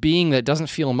being that doesn't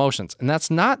feel emotions. And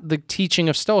that's not the teaching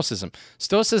of stoicism.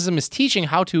 Stoicism is teaching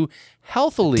how to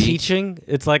healthily. Teaching?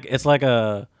 It's like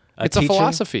a It's teaching? a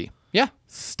philosophy. Yeah.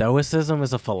 Stoicism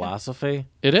is a philosophy?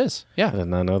 It is. Yeah. I did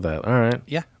not know that. All right.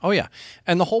 Yeah. Oh, yeah.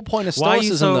 And the whole point of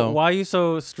stoicism, why are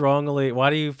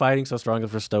you fighting so strongly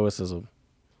for stoicism?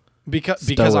 Because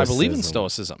I believe in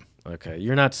stoicism. Okay.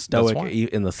 You're not stoic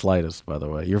in the slightest, by the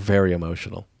way. You're very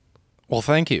emotional. Well,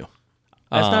 thank you.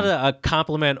 That's not a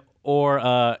compliment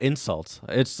or insult.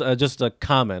 It's just a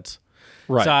comment.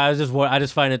 Right. So I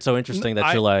just find it so interesting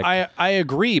that you're like. I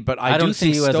agree, but I do don't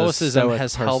see think you as a stoicism stoic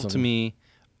has person. helped me.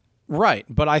 Right,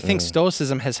 but I think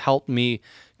stoicism has helped me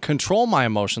control my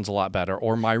emotions a lot better,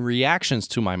 or my reactions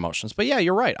to my emotions. But yeah,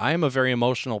 you're right. I am a very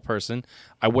emotional person.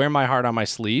 I wear my heart on my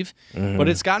sleeve, but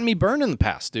it's gotten me burned in the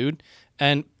past, dude.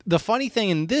 And the funny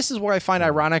thing, and this is what I find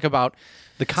ironic about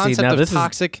the concept of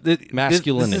toxic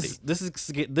masculinity.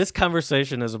 This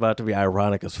conversation is about to be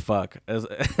ironic as fuck,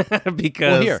 because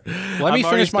well, here, let me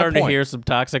finish my starting point. to hear some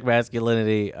toxic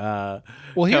masculinity.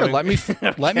 Well, here, let me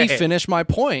finish my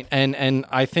point, and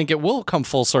I think it will come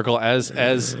full circle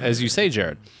as you say,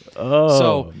 Jared. Oh,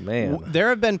 so, man. There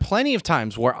have been plenty of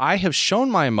times where I have shown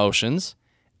my emotions,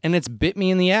 and it's bit me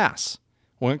in the ass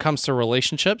when it comes to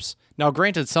relationships. Now,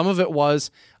 granted, some of it was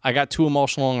I got too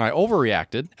emotional and I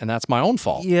overreacted, and that's my own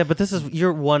fault. Yeah, but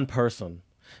you're one person.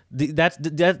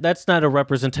 That's not a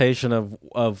representation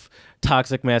of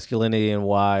toxic masculinity and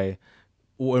why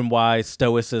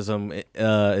stoicism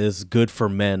is good for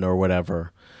men or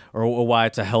whatever, or why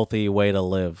it's a healthy way to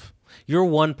live. You're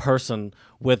one person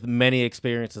with many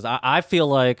experiences. I feel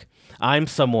like I'm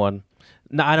someone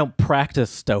no, I don't practice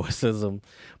stoicism,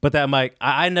 but that might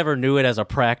I never knew it as a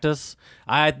practice.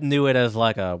 I knew it as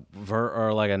like a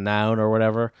or like a noun or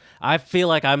whatever. I feel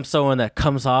like I'm someone that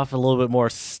comes off a little bit more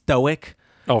stoic.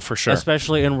 Oh, for sure.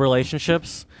 Especially in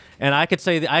relationships. And I could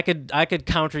say that I could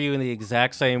counter you in the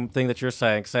exact same thing that you're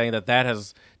saying that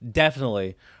has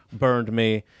definitely burned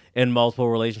me in multiple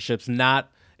relationships, not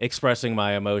expressing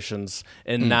my emotions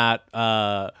and not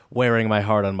wearing my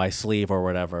heart on my sleeve or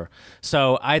whatever.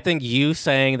 So I think you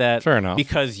saying that Fair enough.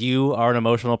 because you are an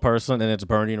emotional person and it's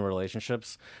burned you in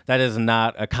relationships, that is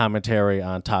not a commentary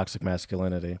on toxic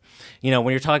masculinity.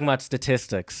 When you're talking about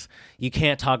statistics, you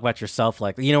can't talk about yourself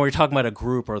like, when you're talking about a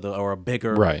group or a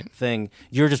bigger thing,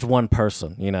 you're just one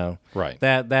person, Right.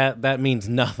 That means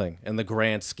nothing in the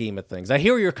grand scheme of things. I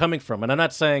hear where you're coming from, and I'm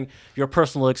not saying your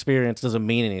personal experience doesn't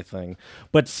mean anything,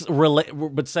 but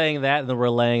saying that and then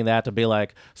relaying that to be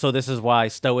like, so this is why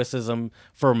stoicism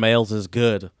for males is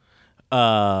good,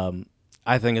 I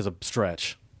think is a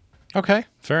stretch. Okay,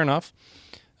 fair enough.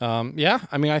 Yeah,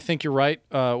 I mean, I think you're right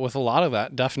with a lot of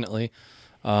that, definitely.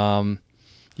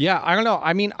 Yeah, I don't know.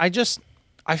 I mean, I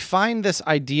find this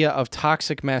idea of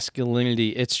toxic masculinity,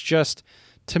 it's just,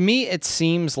 to me, it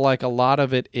seems like a lot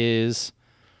of it is,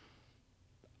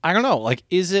 I don't know, like,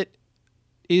 is it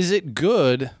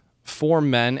good for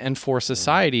men and for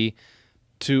society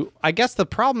to, I guess the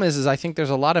problem is I think there's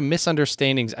a lot of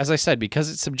misunderstandings, as I said,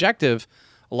 because it's subjective,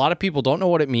 a lot of people don't know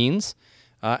what it means,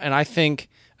 and I think,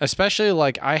 especially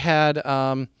like I had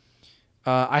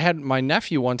my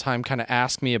nephew one time kind of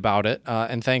ask me about it,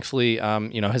 and thankfully,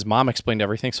 his mom explained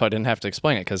everything, so I didn't have to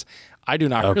explain it because I do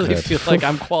not really feel like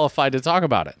I'm qualified to talk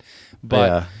about it. But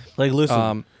yeah. Like,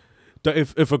 listen,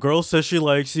 if a girl says she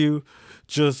likes you,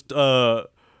 just tell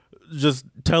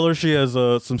her she has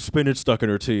some spinach stuck in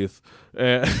her teeth.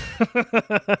 That's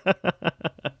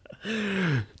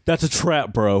a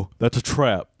trap, bro. That's a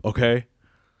trap. Okay.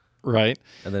 Right.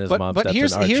 And then his mom but steps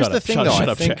here's in. All right, here's shut the up, thing, shut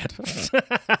though. up, Chad.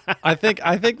 I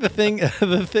think the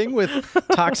thing with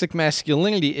toxic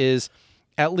masculinity is,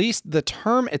 at least the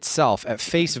term itself at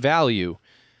face value,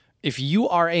 if you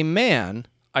are a man,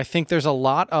 I think there's a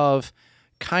lot of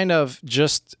kind of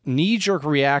just knee-jerk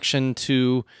reaction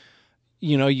to,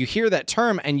 you hear that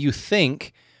term and you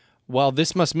think, well,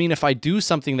 this must mean if I do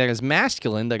something that is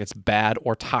masculine, that it's bad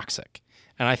or toxic.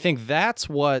 And I think that's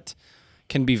what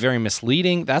can be very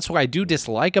misleading. That's what I do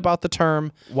dislike about the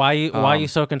term. Why are you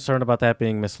so concerned about that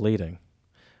being misleading?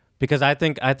 Because I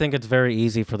think it's very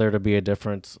easy for there to be a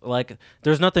difference. Like,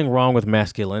 there's nothing wrong with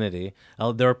masculinity.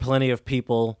 There are plenty of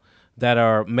people that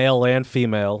are male and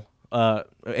female, and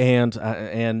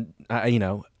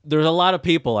there's a lot of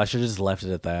people. I should have just left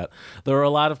it at that. There are a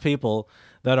lot of people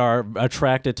that are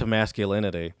attracted to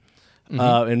masculinity,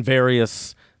 and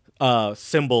various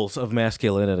symbols of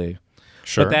masculinity.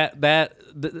 Sure. But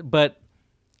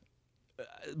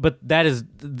that is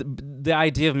the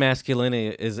idea of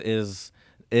masculinity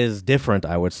is different,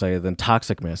 I would say, than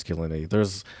toxic masculinity.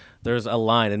 There's a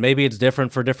line, and maybe it's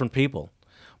different for different people,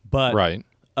 but right.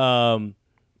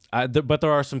 But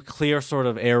there are some clear sort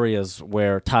of areas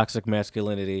where toxic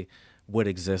masculinity would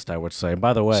exist, I would say. And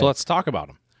by the way, so let's talk about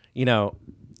them.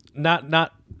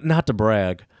 Not to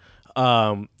brag.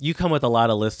 You come with a lot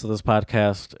of lists to this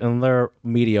podcast, and they're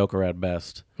mediocre at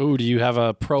best. Ooh, do you have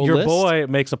a pro Your list? boy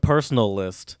makes a personal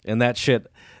list, and that shit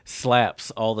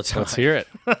slaps all the time. Let's hear it.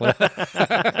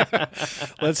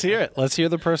 Let's hear it. Let's hear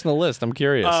the personal list. I'm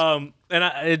curious.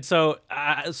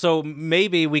 So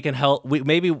maybe we can help.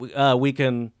 We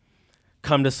can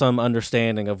come to some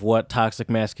understanding of what toxic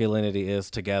masculinity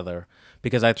is together.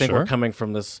 Because I think we're coming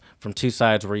from two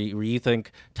sides where you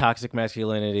think toxic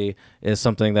masculinity is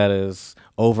something that is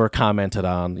over commented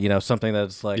on, something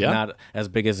that's like not as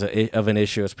big of an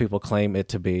issue as people claim it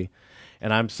to be.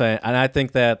 And I'm saying, and I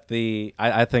think that the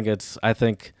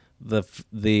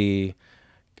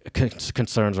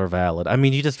concerns are valid. I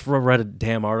mean, you just read a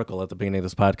damn article at the beginning of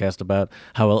this podcast about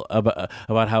how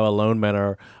alone men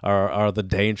are the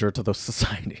danger to the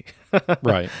society.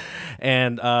 Right.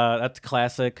 And that's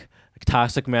classic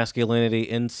toxic masculinity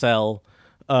incel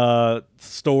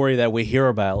story that we hear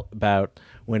about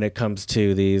when it comes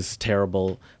to these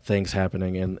terrible things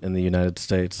happening in the United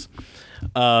States,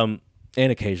 and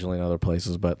occasionally in other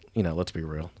places. But let's be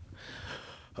real.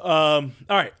 All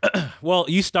right. Well,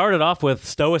 you started off with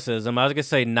stoicism. I was gonna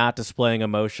say not displaying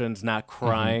emotions, not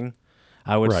crying.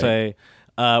 I would say,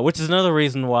 which is another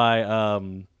reason why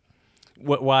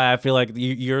I feel like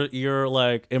you're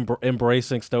like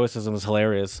embracing stoicism is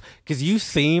hilarious, because you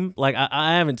seem like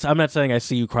I'm not saying I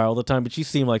see you cry all the time, but you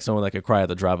seem like someone that could cry at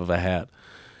the drop of a hat.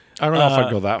 I don't know if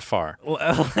I'd go that far.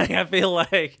 Well, I feel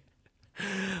like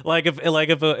Like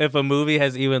if a movie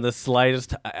has even the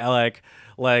slightest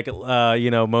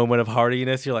moment of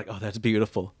hardiness, you're like, oh, that's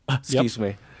beautiful. Excuse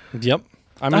me. Yep.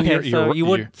 I mean, Okay, so you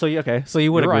would you're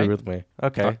agree right. with me.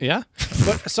 Okay. Yeah.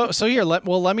 But so here, let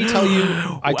me tell you.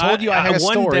 I told you I had a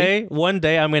story. One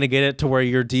day I'm going to get it to where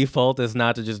your default is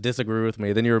not to just disagree with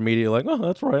me. Then you're immediately like, oh,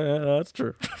 that's right. That's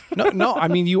true. No. I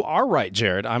mean, you are right,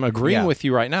 Jared. I'm agreeing with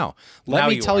you right now. Let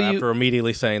me tell you. After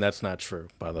immediately saying that's not true,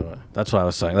 by the way. That's what I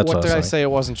was saying. That's what did I saying. say it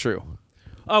wasn't true?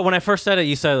 Oh, when I first said it,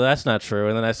 you said that's not true,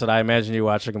 and then I said I imagine you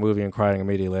watching a movie and crying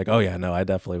immediately. Like, oh yeah, no, I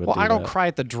definitely would. Well, I don't that. cry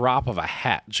at the drop of a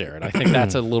hat, Jared. I think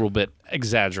that's a little bit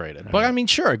exaggerated. But I mean,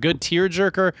 sure, a good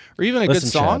tearjerker or even a good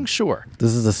song, Chad, sure.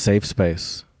 This is a safe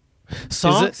space.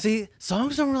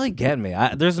 Songs don't really get me.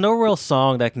 There's no real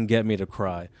song that can get me to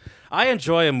cry. I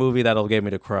enjoy a movie that'll get me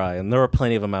to cry, and there are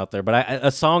plenty of them out there. But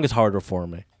a song is harder for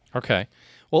me. Okay.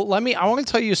 Well, I want to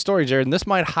tell you a story, Jared, and this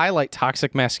might highlight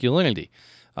toxic masculinity.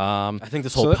 I think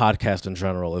this whole podcast in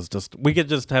general is just we could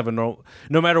just have no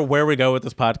matter where we go with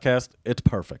this podcast, it's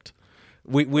perfect.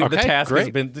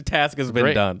 The task has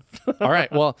been done. All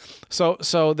right. Well,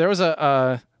 so there was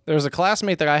a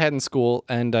classmate that I had in school,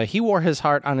 and he wore his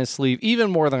heart on his sleeve even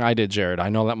more than I did, Jared. I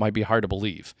know that might be hard to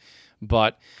believe,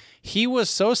 but he was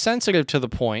so sensitive to the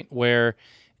point where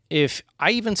if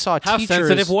I even saw How teachers...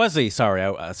 sensitive was he? Sorry,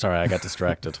 I got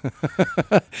distracted.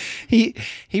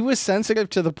 He was sensitive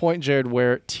to the point, Jared,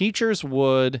 where teachers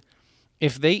would,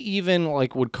 if they even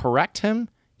would correct him,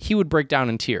 he would break down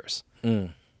in tears.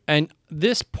 And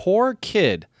this poor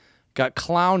kid got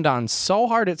clowned on so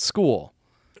hard at school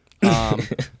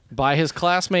by his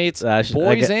classmates,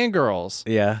 boys and girls.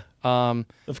 Yeah. Of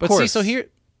course. See, so here,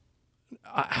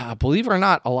 believe it or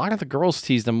not, a lot of the girls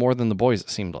teased him more than the boys, it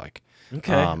seemed like.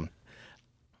 Okay.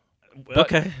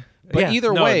 Okay. But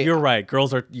either way, you're right.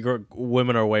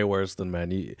 Women are way worse than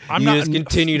men. You just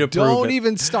continue to prove it. Don't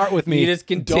even start with me. You just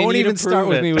continue Don't even to prove start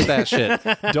with it. me with that shit.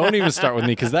 Don't even start with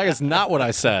me because that is not what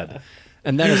I said,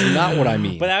 and that is not what I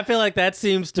mean. But I feel like that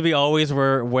seems to be always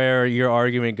where your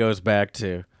argument goes back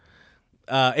to.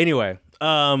 Anyway,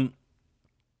 so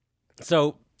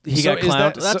he got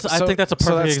clowned. I think that's a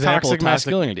perfect example toxic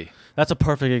masculinity. That's a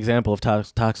perfect example of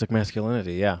toxic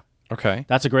masculinity. Yeah. Okay.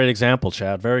 That's a great example,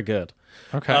 Chad. Very good.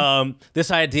 Okay. This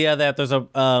idea that there's a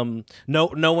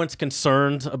no one's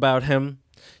concerned about him.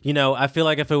 I feel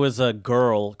like if it was a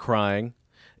girl crying,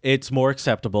 it's more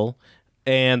acceptable,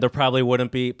 and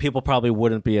people probably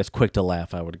wouldn't be as quick to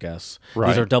laugh, I would guess. Right.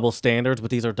 These are double standards, but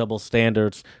these are double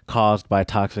standards caused by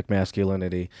toxic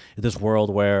masculinity. This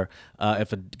world where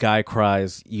if a guy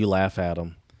cries, you laugh at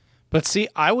him. But see,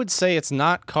 I would say it's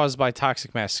not caused by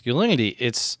toxic masculinity.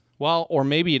 Or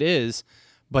maybe it is,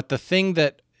 but the thing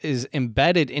that is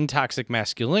embedded in toxic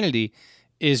masculinity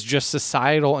is just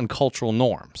societal and cultural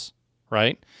norms,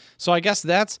 right? So I guess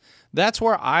that's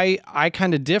where I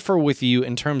kind of differ with you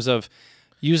in terms of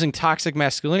using toxic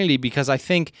masculinity, because I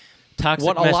think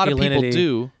what a lot of people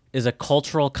do is a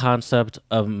cultural concept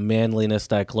of manliness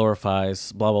that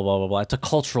glorifies blah blah blah blah blah. It's a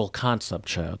cultural concept,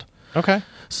 Chad. Okay.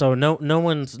 So no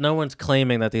one's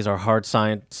claiming that these are hard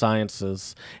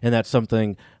sciences and that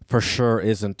something for sure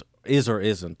is or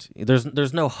isn't.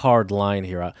 There's no hard line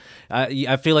here.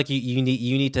 I feel like you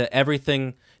need to,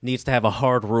 everything needs to have a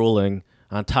hard ruling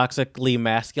on toxically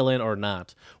masculine or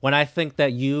not. When I think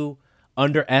that you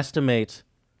underestimate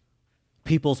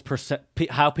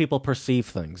how people perceive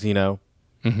things,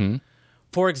 Mm-hmm.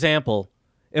 For example,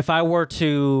 if I were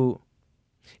to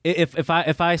if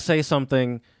I say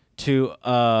something to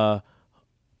a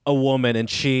woman and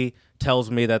she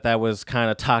tells me that was kind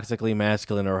of toxically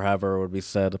masculine, or however it would be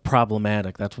said,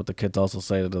 problematic. That's what the kids also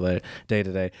say day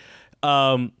to day.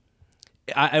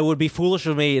 It would be foolish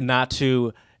of me not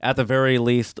to, at the very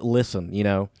least, listen,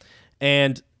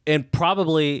 and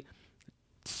probably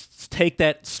take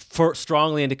that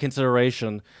strongly into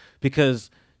consideration, because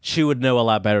she would know a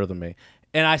lot better than me.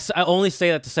 And I only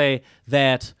say that to say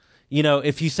that,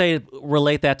 if you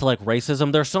relate that to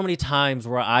racism, there's so many times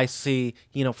where I see,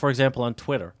 for example, on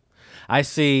Twitter, I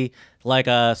see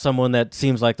someone that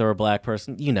seems like they're a black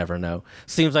person. You never know.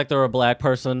 Seems like they're a black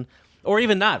person, or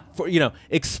even not.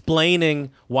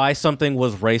 Explaining why something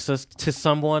was racist to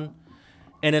someone,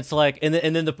 and it's like, and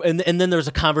then there's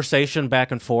a conversation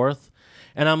back and forth,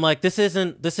 and I'm like, this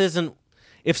isn't.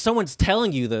 If someone's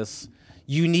telling you this,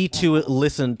 you need to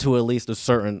listen to at least a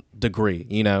certain degree.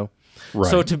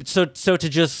 Right. So to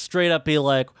just straight up be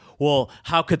like, well,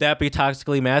 how could that be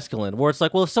toxically masculine? Where it's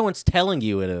like, well, if someone's telling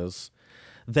you it is,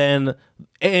 then,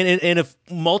 and if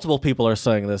multiple people are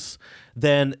saying this,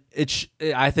 then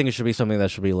I think it should be something that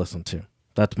should be listened to.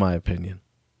 That's my opinion.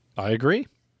 I agree.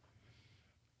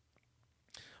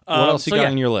 What else you got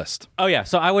on your list? Oh yeah,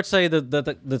 so I would say that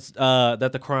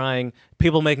the crying,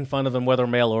 people making fun of them, whether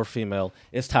male or female,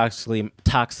 is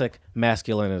toxic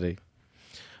masculinity.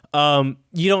 You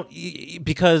don't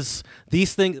because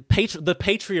these things, the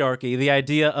patriarchy, the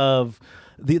idea of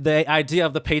the idea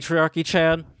of the patriarchy,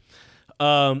 Chad,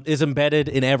 is embedded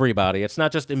in everybody. It's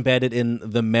not just embedded in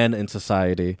the men in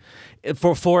society.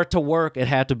 For it to work, it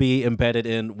had to be embedded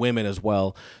in women as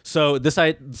well. So the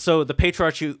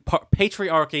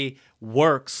patriarchy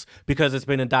works because it's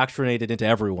been indoctrinated into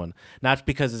everyone, not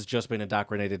because it's just been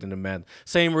indoctrinated into men.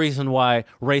 Same reason why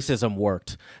racism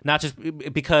worked, not just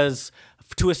because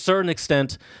to a certain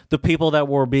extent the people that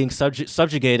were being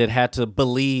subjugated had to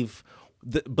believe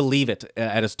it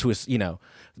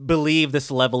believe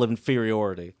this level of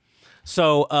inferiority.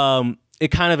 So it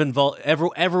kind of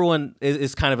everyone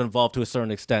is kind of involved to a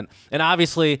certain extent, and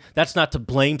obviously that's not to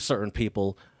blame certain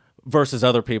people versus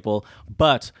other people,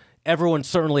 but everyone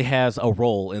certainly has a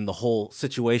role in the whole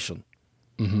situation.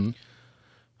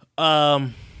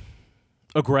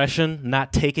 Aggression,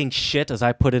 not taking shit, as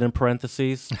I put it in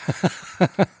parentheses.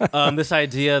 This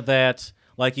idea that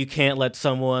like you can't let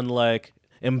someone like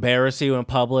embarrass you in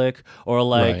public, or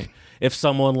like Right. if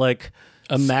someone like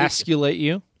Emasculate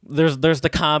you? there's the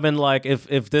common like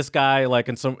if this guy like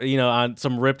in some on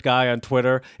some ripped guy on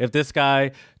Twitter, if this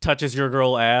guy touches your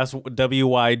girl ass,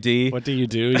 WYD, What do you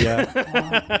do? Yeah.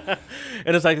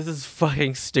 and it's like this is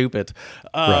fucking stupid.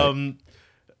 Right.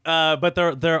 But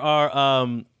there are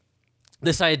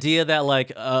this idea that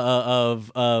like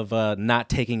of not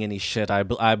taking any shit,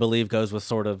 I believe goes with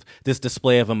sort of this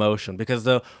display of emotion, because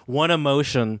the one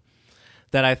emotion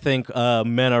that I think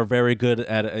men are very good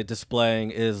at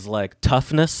displaying is like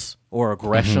toughness or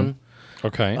aggression.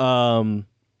 Okay.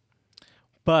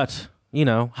 But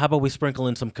how about we sprinkle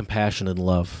in some compassion and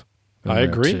love? in I there,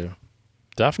 agree. too?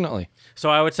 Definitely. So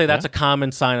I would say that's a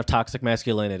common sign of toxic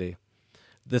masculinity.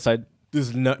 This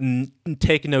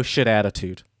take no shit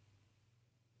attitude.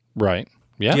 Right.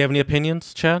 Yeah. Do you have any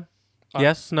opinions, Chad?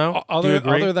 Yes, no. Do you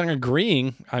agree? Other than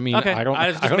agreeing, I mean, Okay. I don't. I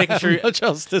was just I don't making have sure you- much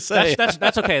else to say.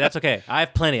 That's okay. That's okay. I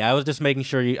have plenty. I was just making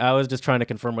sure I was just trying to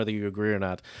confirm whether you agree or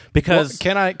not. Well, Because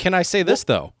can I say this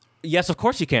though? yes, of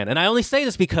course you can. And I only say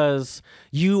this because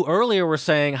you earlier were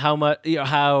saying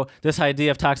how this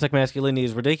idea of toxic masculinity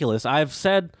is ridiculous. I've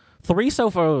said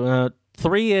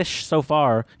three-ish so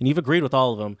far, and you've agreed with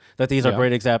all of them, that these are Yeah.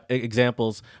 great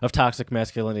examples of toxic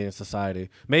masculinity in society.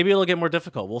 Maybe it'll get more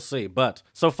difficult. We'll see. But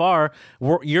so far,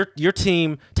 your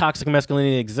team, toxic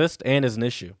masculinity exists and is an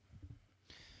issue.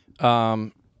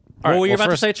 What were you about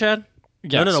to say, Chad?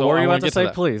 Yeah, No. so What were I you wanna about to get say,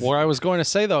 that. please? What I was going to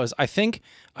say though is I think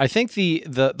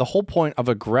the whole point of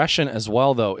aggression as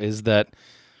well though is that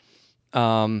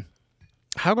I'm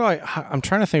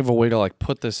trying to think of a way to like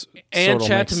put this And sort of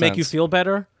Chad, to make you sense. feel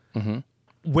better,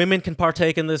 women can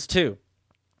partake in this too.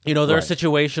 There are Right.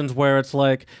 situations where it's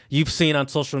like you've seen on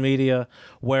social media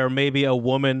where maybe a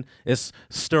woman is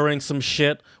stirring some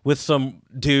shit with some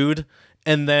dude,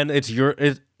 and then it's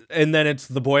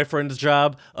the boyfriend's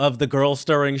job of the girl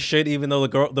stirring shit, even though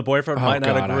the boyfriend might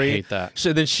not God, I agree. hate that.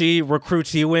 So then she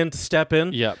recruits you in to step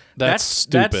in. Yep, that's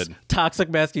That's stupid. toxic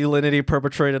masculinity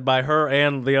perpetrated by her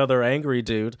and the other angry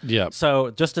dude. Yep. So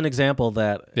just an example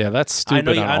that Yeah, that's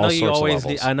stupid on all sorts of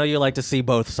levels. I know you like to see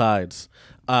both sides.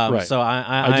 Right. So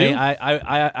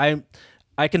I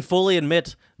can fully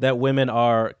admit that women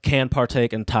can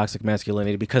partake in toxic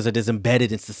masculinity because it is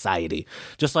embedded in society.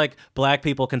 Just like black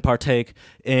people can partake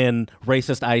in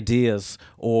racist ideas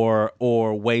or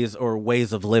ways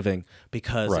of living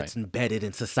because Right. it's embedded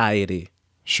in society.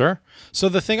 Sure. So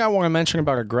the thing I want to mention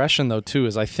about aggression, though, too,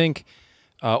 is I think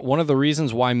one of the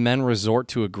reasons why men resort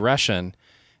to aggression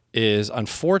is,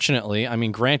 unfortunately, I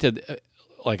mean, granted,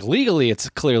 like legally, it's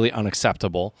clearly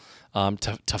unacceptable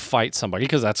to fight somebody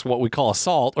because that's what we call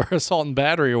assault or assault and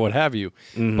battery or what have you.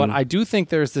 But I do think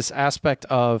there's this aspect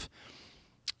of,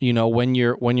 when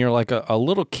you're like a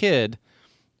little kid,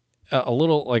 a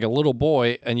little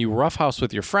boy, and you roughhouse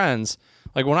with your friends.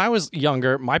 Like when I was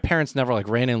younger, my parents never like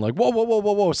ran in like,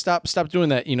 whoa, stop doing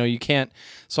that. You can't.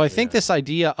 So I think this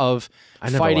idea of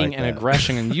never fighting liked and that.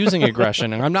 aggression and using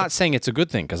aggression, and I'm not saying it's a good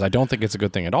thing because I don't think it's a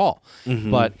good thing at all.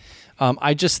 But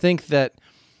I just think that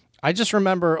I just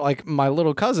remember like my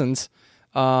little cousins,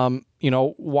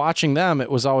 watching them.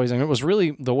 It was always, and it was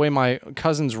really the way my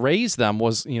cousins raised them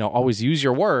was, always use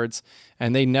your words,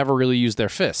 and they never really used their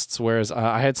fists. Whereas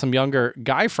I had some younger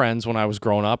guy friends when I was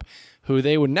growing up who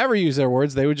they would never use their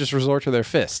words. They would just resort to their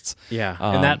fists. Yeah,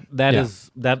 and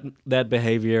that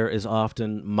behavior is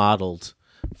often modeled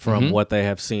from what they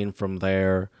have seen from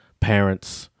their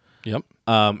parents Yep.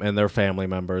 And their family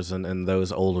members and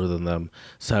those older than them.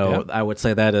 So I would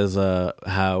say that is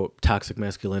how toxic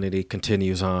masculinity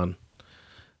continues on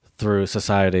through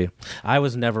society. I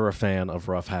was never a fan of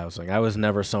roughhousing. I was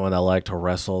never someone that liked to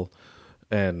wrestle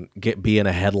and be in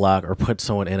a headlock or put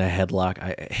someone in a headlock.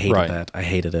 I hated that. I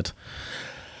hated it.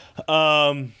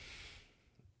 A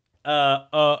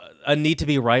need to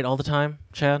be right all the time,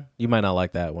 Chad. You might not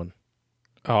like that one.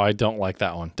 Oh, I don't like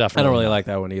that one. Definitely. I don't really like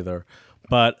that one either.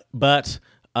 But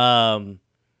I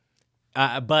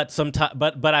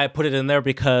put it in there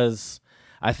because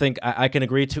I think I can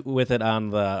agree with it on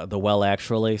the well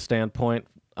actually standpoint.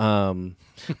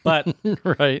 But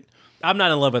right. I'm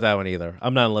not in love with that one either.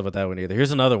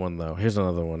 Here's another one though.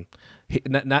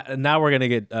 Now we're gonna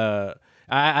get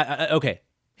okay.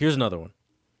 Here's another one.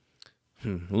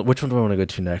 Which one do I want to go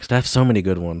to next? I have so many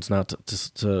good ones. I'll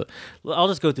just go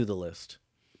through the list.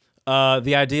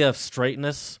 The idea of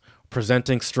straightness,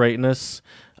 presenting straightness,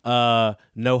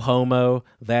 no homo,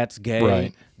 that's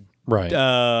gay.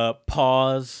 Right.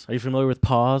 Pause. Are you familiar with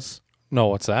pause? No,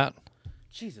 what's that?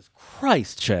 Jesus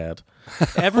Christ, Chad.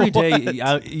 Every day,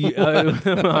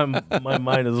 my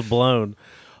mind is blown.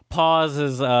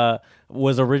 Pause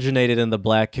was originated in the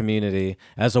black community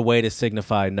as a way to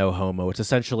signify no homo. It's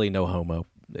essentially no homo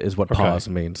is what pause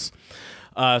means.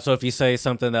 So if you say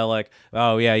something that like,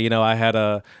 oh yeah,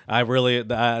 that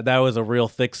was a real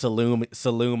thick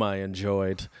saloon I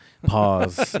enjoyed.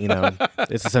 Pause.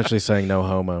 It's essentially saying no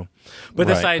homo. But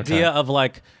this idea of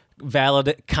like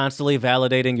constantly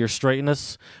validating your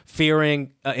straightness,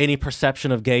 fearing any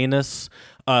perception of gayness,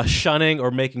 shunning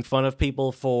or making fun of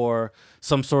people for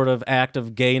some sort of act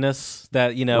of gayness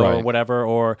that or whatever,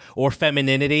 or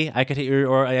femininity. I could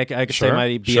say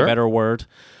might be a better word.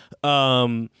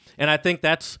 And I think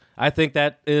that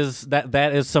is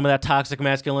some of that toxic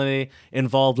masculinity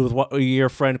involved with your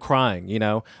friend crying.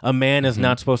 A man is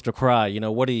not supposed to cry.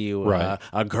 What are you,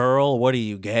 a girl? What are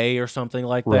you, gay or something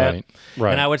like that?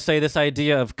 Right. And I would say this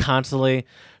idea of constantly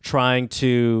trying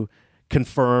to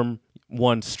confirm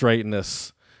one's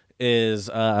straightness is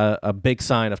a big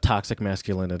sign of toxic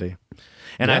masculinity.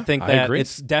 And I think that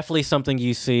it's definitely something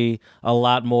you see a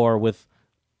lot more with.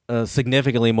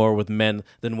 Significantly more with men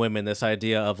than women, this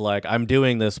idea of like, I'm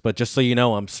doing this, but just so you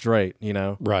know, I'm straight,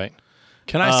 Right.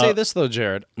 Can I say this, though,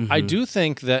 Jared? I do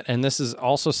think that, and this is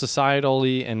also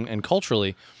societally and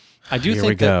culturally, I do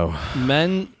think that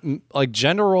men, like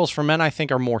gender roles for men, I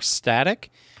think are more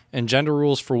static, and gender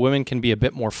rules for women can be a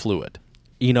bit more fluid.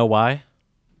 You know why?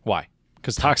 Why?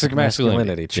 Because toxic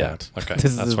masculinity, Chad. Yeah. Okay,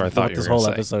 that's what I thought you were going to say. This whole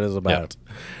episode is about. Yep.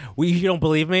 You don't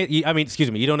believe me? You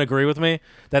don't agree with me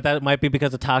that might be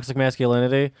because of toxic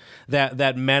masculinity,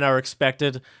 that men are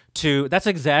expected to... That's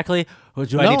exactly...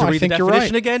 Do I need to read the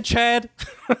definition again, Chad?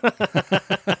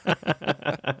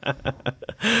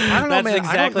 I don't know, That's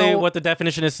exactly what the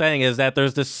definition is saying, is that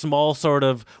there's this small sort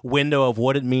of window of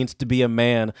what it means to be a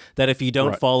man, that if you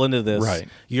don't fall into this,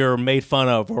 you're made fun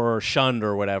of or shunned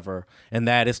or whatever, and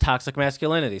that is toxic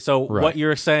masculinity. So what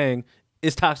you're saying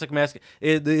is toxic masculinity.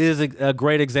 It is a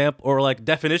great example or like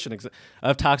definition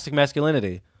of toxic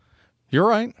masculinity. You're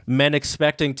right. Men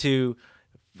expecting to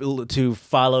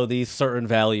follow these certain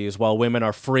values while women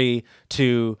are free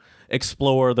to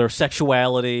explore their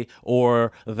sexuality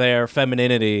or their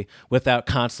femininity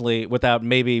without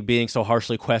maybe being so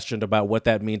harshly questioned about what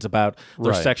that means about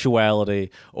their sexuality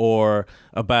or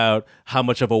about how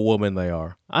much of a woman they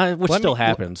are. Which still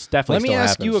happens. Definitely still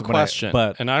happens. Let me ask you a question.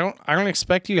 And I don't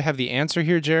expect you to have the answer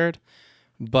here, Jared,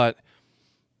 but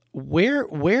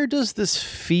where does this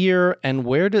fear and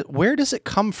where does it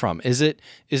come from? Is it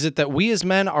that we as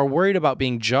men are worried about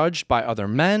being judged by other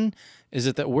men? Is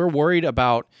it that we're worried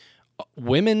about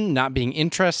women not being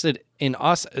interested in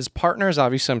us as partners?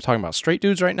 Obviously, I'm talking about straight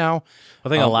dudes right now. I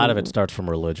think a lot of it starts from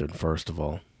religion, first of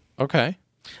all. Okay.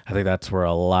 I think that's where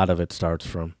a lot of it starts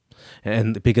from.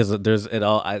 And because it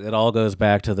all goes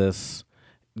back to this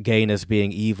gayness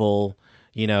being evil,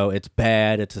 it's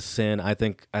bad, it's a sin. I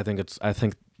think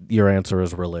your answer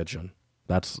is religion.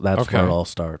 That's where it all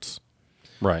starts.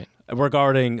 Right.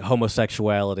 Regarding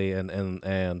homosexuality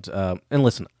and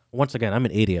listen, once again, I'm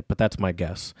an idiot, but that's my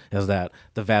guess, is that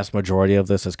the vast majority of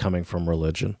this is coming from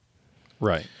religion.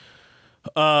 Right.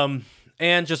 But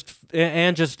it's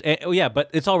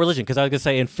all religion, because I was gonna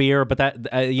say in fear, but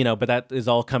that is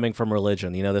all coming from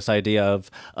religion. This idea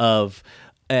of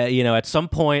at some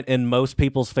point in most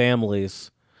people's families,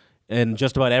 in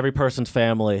just about every person's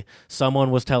family,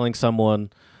 someone was telling someone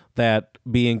that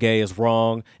being gay is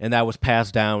wrong, and that was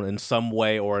passed down in some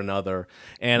way or another.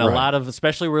 And a lot of,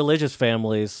 especially religious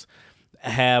families,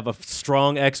 have a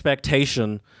strong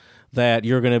expectation that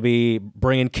you're going to be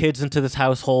bringing kids into this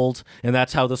household, and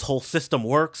that's how this whole system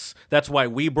works. That's why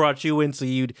we brought you in, so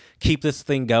you'd keep this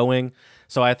thing going.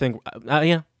 So I think,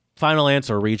 final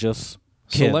answer, Regis.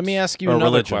 So Kids let me ask you or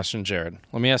another religion. question, Jared.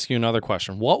 Let me ask you another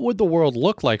question. What would the world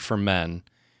look like for men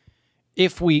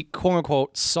if we, quote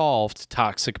unquote, solved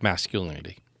toxic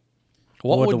masculinity?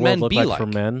 What would the world men look be like like for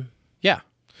men? Yeah.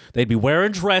 They'd be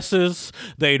wearing dresses.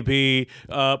 They'd be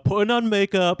putting on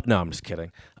makeup. No, I'm just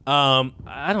kidding.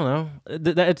 I don't know.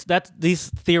 These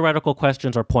theoretical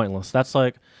questions are pointless. That's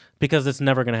like, because it's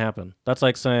never going to happen. That's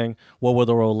like saying, what would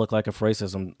the world look like if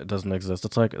racism doesn't exist?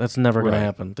 It's like, that's never going to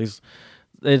happen. These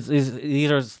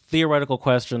are theoretical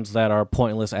questions that are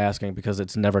pointless asking because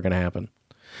it's never going to happen.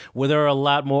 Well, there are a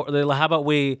lot more. How about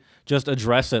we just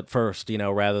address it first,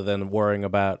 rather than worrying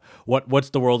about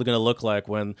what's the world going to look like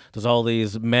when there's all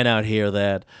these men out here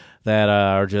that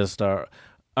are just are.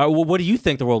 What do you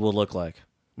think the world will look like?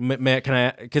 Matt,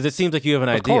 because it seems like you have an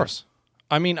idea. Of course.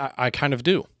 I mean, I kind of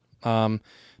do.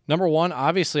 Number one,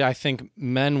 obviously, I think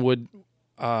men would,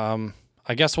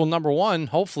 number one,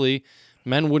 hopefully,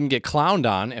 men wouldn't get clowned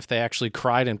on if they actually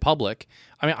cried in public.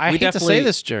 I mean, I hate to say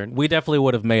this, Jared. We definitely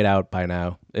would have made out by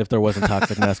now if there wasn't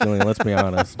toxic masculinity. Let's be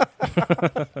honest.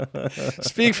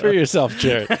 Speak for yourself,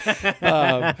 Jared.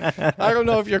 I don't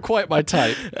know if you're quite my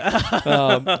type.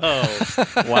 Wow.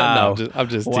 No, I'm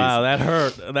just teasing. Wow, that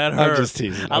hurt. That hurt. I'm just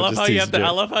teasing. I love how you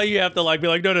have to be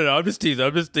like, no, I'm just teasing.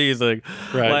 I'm just teasing.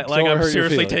 Right. Like I'm hurt your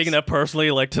seriously feelings. taking that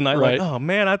personally. Like tonight, Right. like, oh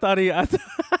man, I thought he liked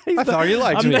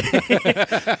me.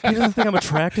 He doesn't think I'm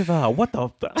attractive. What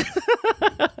the?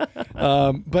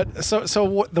 But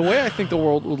the way I think the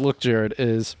world would look, Jared,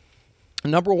 is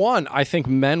number one, I think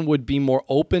men would be more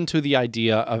open to the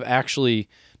idea of actually,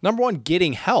 number one,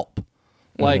 getting help.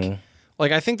 Like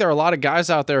I think there are a lot of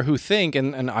guys out there who think,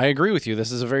 and I agree with you,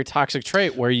 this is a very toxic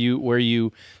trait where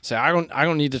you say, I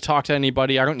don't need to talk to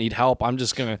anybody, I don't need help, I'm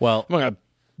gonna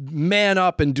man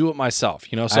up and do it myself.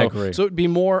 So I agree. So it'd be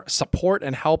more support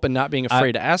and help and not being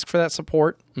afraid to ask for that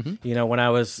support. Mm-hmm. When I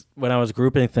was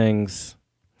grouping things,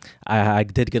 I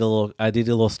did get a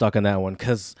little stuck on that one,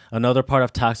 because another part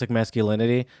of toxic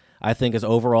masculinity, I think, is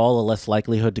overall a less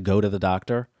likelihood to go to the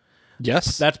doctor.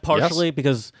 Yes. That's partially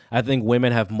because I think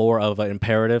women have more of an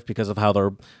imperative because of how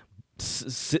their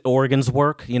organs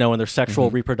work, and their sexual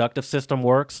reproductive system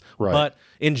works. Right. But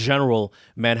in general,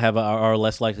 men are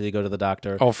less likely to go to the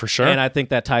doctor. Oh, for sure. And I think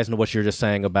that ties into what you're just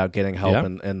saying about getting help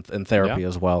and therapy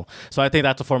as well. So I think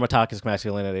that's a form of toxic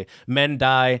masculinity. Men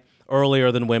die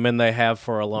earlier than women. They have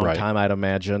for a long time, I'd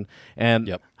imagine.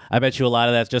 And I bet you a lot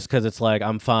of that's just because it's like,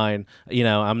 I'm fine.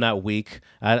 I'm not weak.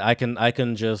 I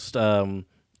can just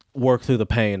work through the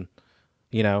pain,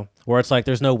 where it's like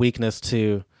there's no weakness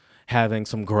to having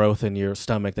some growth in your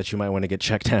stomach that you might want to get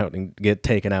checked out and get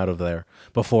taken out of there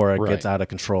before it gets out of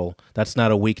control. That's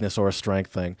not a weakness or a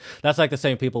strength thing. That's like the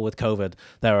same people with COVID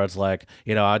that are, it's like,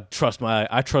 I trust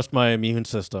my immune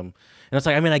system. And it's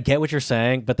like, I mean, I get what you're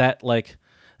saying, but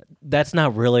that's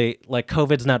not really, like,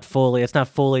 COVID's not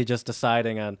fully just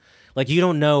deciding on, like, you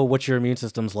don't know what your immune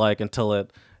system's like until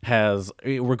it has,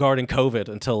 regarding COVID,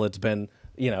 until it's been,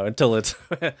 until it's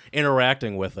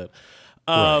interacting with it.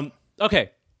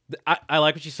 Okay. I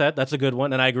like what you said. That's a good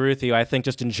one, and I agree with you. I think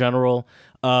just in general,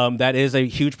 that is a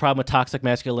huge problem with toxic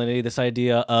masculinity, this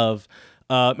idea of,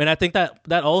 and I think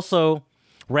that also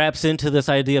wraps into this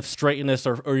idea of straightness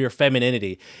or your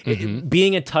femininity.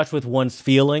 Being in touch with one's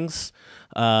feelings,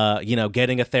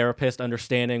 getting a therapist,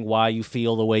 understanding why you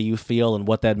feel the way you feel and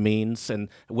what that means, and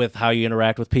with how you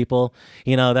interact with people.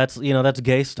 That's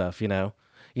gay stuff.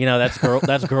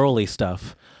 That's girly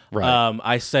stuff. Right.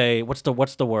 I say, what's the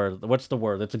word?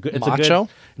 It's a good. It's Macho?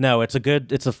 It's a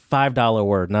 $5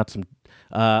 word, not some.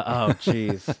 Oh,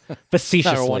 jeez.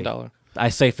 Facetiously. $1. I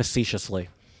say facetiously.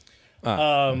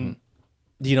 Are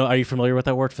you familiar with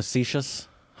that word, facetious?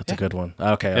 That's a good one.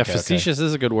 Okay. Facetious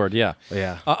is a good word. Yeah.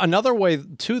 Yeah. Another way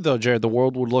too, though, Jared, the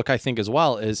world would look, I think, as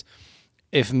well, is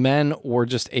if men were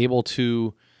just able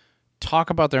to talk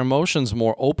about their emotions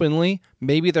more openly.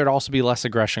 Maybe there'd also be less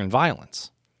aggression and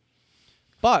violence.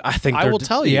 But I will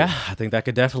tell you. Yeah, I think that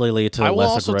could definitely lead to I will less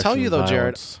also aggression tell you, and though,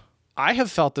 Jared, violence. I have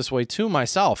felt this way too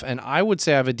myself, and I would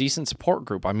say I have a decent support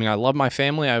group. I mean, I love my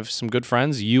family. I have some good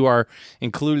friends. You are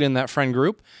included in that friend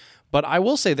group. But I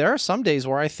will say there are some days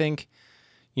where I think,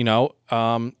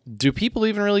 do people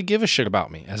even really give a shit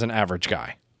about me as an average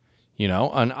guy?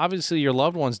 And obviously your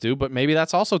loved ones do, but maybe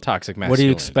that's also toxic masculinity. What do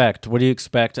you expect? What do you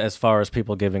expect as far as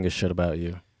people giving a shit about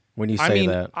you when you say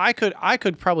that? I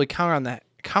could probably count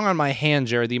on my hand,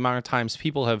 Jared, the amount of times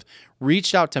people have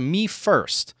reached out to me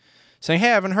first saying,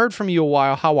 hey, I haven't heard from you a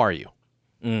while. How are you?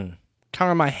 Count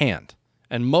on my hand.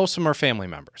 And most of them are family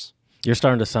members. You're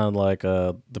starting to sound like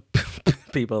the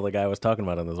people the guy was talking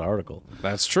about in this article.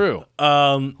 That's true.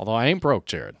 Although I ain't broke,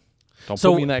 Jared. Don't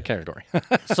put me in that category.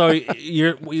 So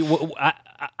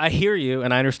I hear you,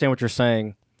 and I understand what you're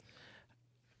saying.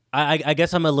 I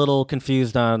guess I'm a little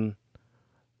confused on.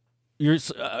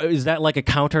 Is that like a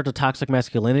counter to toxic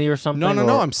masculinity or something?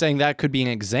 No. I'm saying that could be an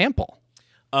example.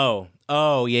 Oh,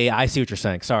 yeah. I see what you're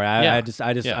saying. Sorry, I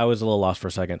was a little lost for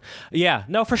a second. Yeah,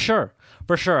 no, for sure.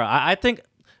 I think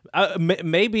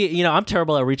maybe I'm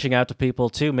terrible at reaching out to people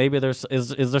too. Maybe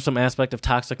is there some aspect of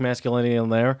toxic masculinity in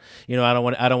there? I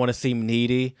don't want to seem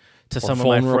needy to some of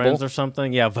my friends or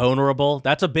something. Yeah, vulnerable.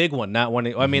 That's a big one. Not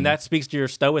wanting. I mean, that speaks to your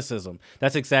stoicism.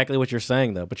 That's exactly what you're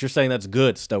saying, though. But you're saying that's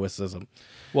good stoicism.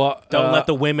 Well, don't let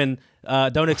the women.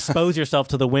 Don't expose yourself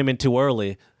to the women too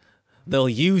early. They'll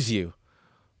use you.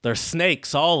 They're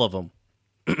snakes, all of them.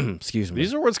 Excuse me.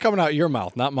 These are words coming out of your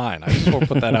mouth, not mine. I just want to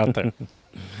put that out there.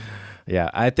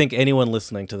 Yeah, I think anyone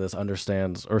listening to this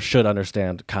understands or should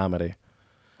understand comedy.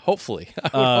 Hopefully,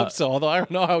 I would hope so. Although I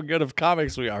don't know how good of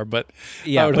comics we are, but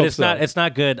yeah, I would but hope so. It's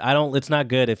not good. It's not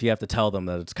good if you have to tell them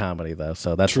that it's comedy, though.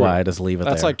 So that's True. why I just leave it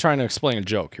there. That's like trying to explain a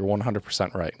joke. You're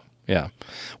 100% right. Yeah.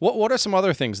 What are some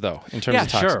other things though in terms of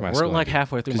toxic masculinity? We're like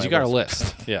halfway through. Because you got a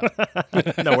list. Yeah.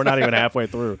 No, we're not even halfway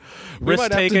through. We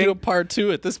might have to do a part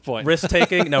 2 at this point. Risk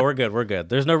taking. No, we're good. We're good.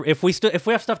 There's no if we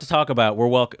have stuff to talk about, we're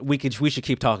welcome. We should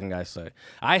keep talking. I say.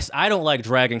 I don't like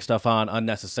dragging stuff on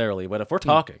unnecessarily, but if we're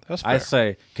talking, I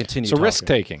say continue. So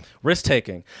talking. Risk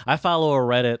taking. I follow a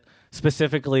Reddit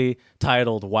specifically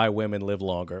titled "Why Women Live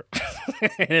Longer."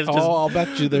 It's just I'll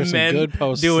bet you there's some good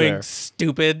posts doing there.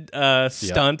 stupid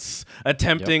stunts,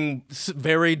 attempting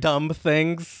very dumb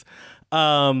things.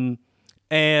 Also,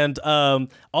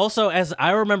 as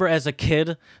I remember as a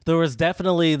kid, there was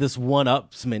definitely this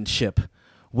one-upsmanship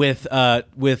with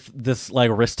this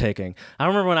like risk taking. I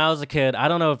remember when I was a kid, I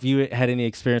don't know if you had any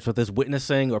experience with this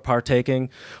witnessing or partaking,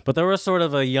 but there was sort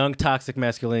of a young toxic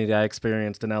masculinity I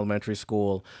experienced in elementary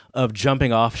school of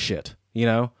jumping off shit,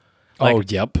 Yep.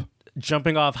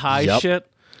 Jumping off high shit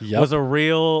was a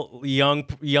real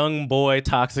young boy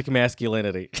toxic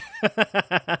masculinity.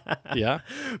 Yeah.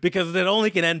 Because it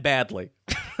only can end badly.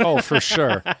 Oh, for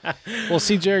sure. Well,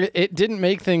 see, Jared, it didn't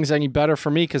make things any better for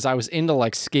me because I was into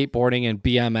like skateboarding and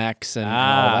BMX and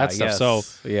all that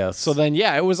stuff. Yes. So then,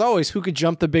 it was always who could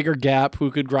jump the bigger gap,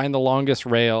 who could grind the longest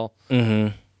rail.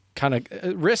 Mm-hmm. Kind of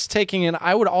risk taking, and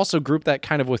I would also group that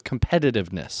kind of with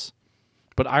competitiveness.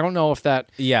 But I don't know if that.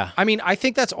 Yeah. I mean, I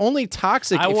think that's only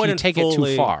toxic if you take it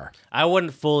too far. I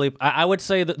wouldn't fully. I would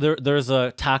say that there's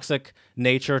a toxic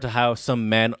nature to how some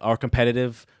men are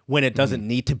competitive when it doesn't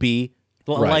need to be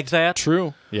like that.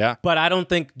 True. Yeah. But I don't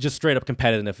think just straight up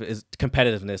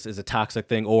competitiveness is a toxic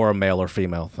thing or a male or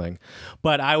female thing.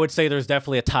 But I would say there's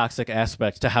definitely a toxic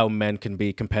aspect to how men can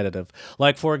be competitive.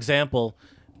 Like, for example,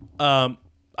 I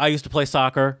used to play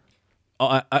soccer.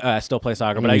 I still play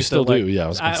soccer, but I used still to do. Yeah, I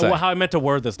was gonna say. how I meant to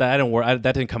word this, that that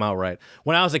didn't come out right.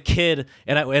 When I was a kid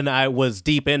and I was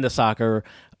deep into soccer,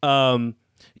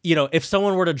 if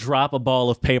someone were to drop a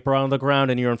ball of paper on the ground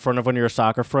and you're in front of one of your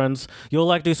soccer friends, you'll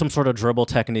like do some sort of dribble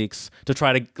techniques to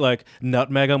try to like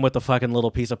nutmeg them with the fucking little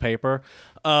piece of paper.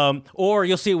 Or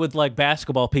you'll see it with like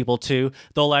basketball people too.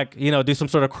 They'll like, do some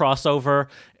sort of crossover.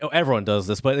 Everyone does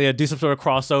this, but do some sort of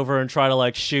crossover and try to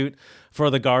like shoot for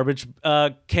the garbage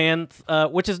can,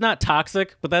 which is not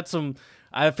toxic, but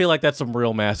I feel like that's some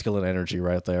real masculine energy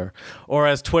right there. Or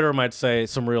as Twitter might say,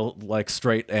 some real like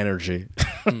straight energy.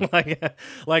 That's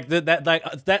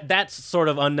sort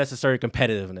of unnecessary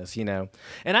competitiveness,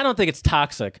 And I don't think it's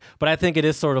toxic, but I think it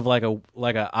is sort of like a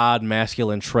odd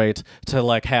masculine trait to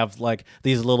like have like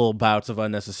these little bouts of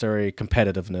unnecessary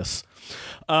competitiveness.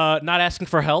 Not asking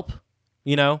for help,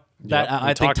 that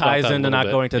I think ties into not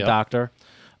going to the doctor.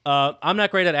 I'm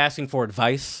not great at asking for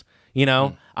advice.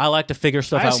 I like to figure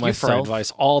stuff out myself. I ask you for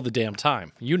advice all the damn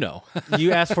time. You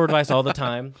ask for advice all the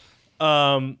time.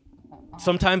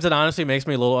 Sometimes it honestly makes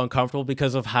me a little uncomfortable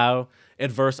because of how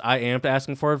adverse I am to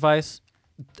asking for advice.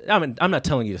 I mean, I'm not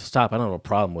telling you to stop. I don't have a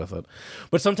problem with it.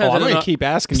 But sometimes I'm going to keep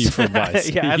asking you for advice.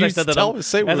 Yeah, as I said that,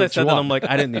 I'm like,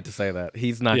 I didn't need to say that.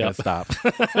 He's not going to stop.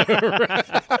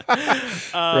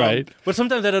 Right. But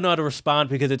sometimes I don't know how to respond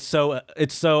because it's so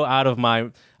out of my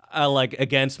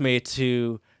against me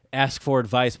to ask for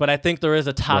advice. But I think there is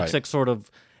a toxic sort of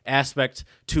aspect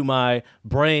to my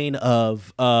brain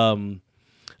of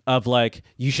like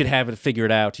you should have it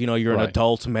figured out. You're an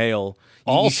adult male.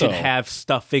 You should have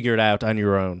stuff figured out on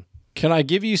your own. Can I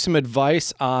give you some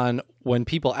advice on when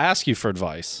people ask you for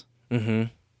advice? Mm-hmm.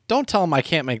 don't tell them I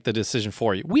can't make the decision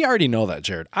for you. We already know that,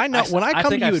 Jared. I know when I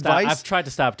come to you advice. I've tried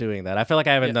to stop doing that. I feel like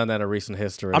I haven't done that in recent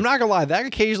history. I'm not gonna lie, that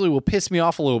occasionally will piss me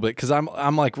off a little bit because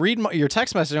I'm like reading your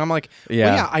text message. And I'm like,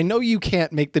 yeah, I know you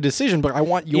can't make the decision, but I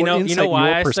want your insight,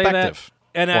 your perspective.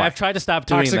 And I've tried to stop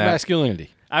doing Toxic that.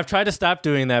 masculinity. I've tried to stop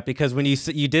doing that because when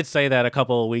you did say that a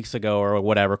couple of weeks ago or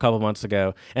whatever, a couple of months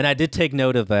ago, and I did take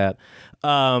note of that.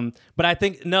 But I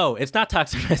think, no, it's not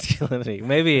toxic masculinity.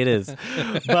 Maybe it is.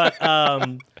 But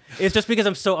it's just because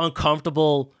I'm so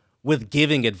uncomfortable with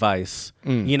giving advice,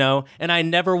 you know? And I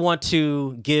never want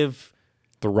to give...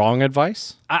 The wrong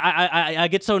advice? I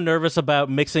get so nervous about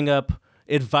mixing up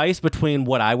advice between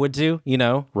what I would do, you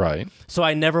know? Right. So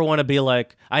I never want to be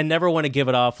like... I never want to give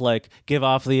off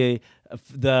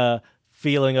the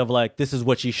feeling of like, this is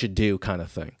what you should do kind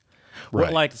of thing.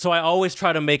 Right. Like, so I always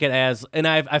try to make it as, and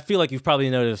I feel like you've probably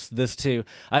noticed this too.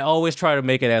 I always try to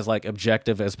make it as like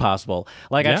objective as possible.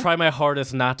 Like I try my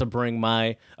hardest not to bring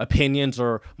my opinions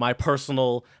or my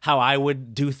personal, how I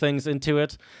would do things into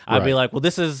it. I'd be like, well,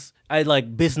 business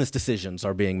decisions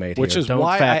are being made Which here. is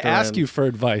why I ask you for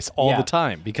advice all the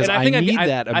time, because I need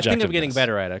that objectiveness. I think I'm getting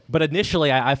better at it. But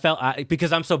initially I felt,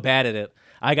 because I'm so bad at it,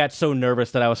 I got so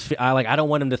nervous that I don't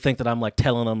want him to think that I'm like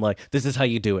telling him like, this is how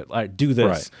you do it. Like, do this.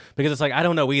 Right. Because it's like, I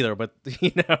don't know either, but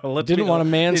you know, didn't want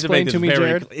to mansplain to me,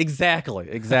 Jared.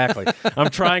 Exactly. I'm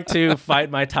trying to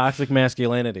fight my toxic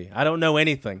masculinity. I don't know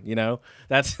anything, you know?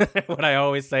 That's what I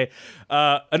always say.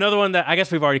 Another one that I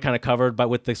guess we've already kind of covered, but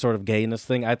with the sort of gayness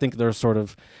thing, I think they're sort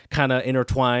of kind of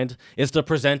intertwined, is the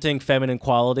presenting feminine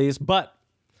qualities. But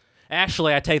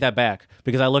actually, I take that back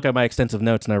because I look at my extensive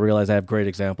notes and I realize I have great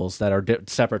examples that are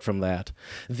separate from that.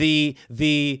 I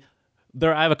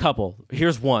have a couple.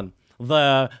 Here's one.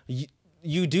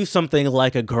 You do something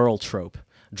like a girl trope.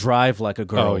 Drive like a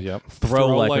girl. Oh, yep. Throw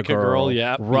like a girl.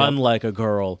 Yep. Run like a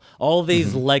girl. All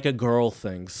these like a girl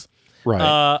things.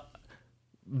 Right.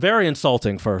 Very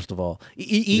insulting, first of all.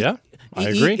 Yeah, I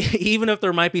agree. Even if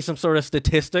there might be some sort of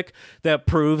statistic that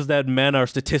proves that men are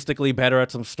statistically better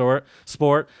at some sport,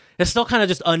 it's still kind of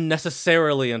just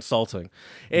unnecessarily insulting.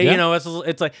 You know,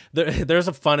 it's like there's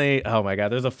a funny, oh my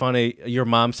God, there's a funny Your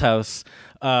Mom's House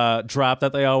drop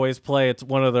that they always play. It's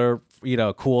one of their, you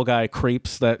know, cool guy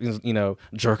creeps that is, you know,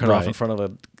 jerking off in front of a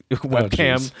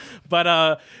webcam.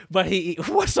 But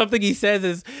something he says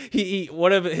is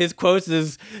one of his quotes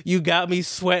is, "You got me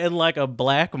sweating like a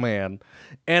black man,"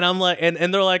 and I'm like,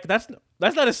 and they're like, that's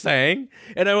not a saying,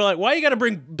 and they were like, why you got to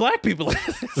bring black people in?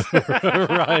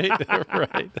 right.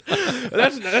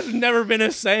 That's never been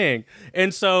a saying,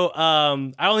 and so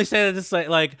I only say that to say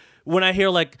like. When I hear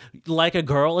like a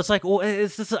girl, it's like, well,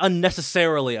 it's just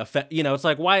unnecessarily you know, it's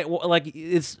like why, like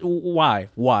it's why,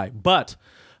 but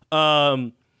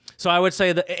so I would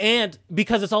say that, and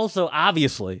because it's also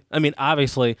obviously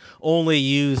only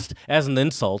used as an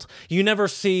insult. You never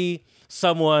see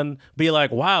someone be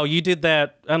like, wow, you did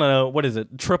that, I don't know, what is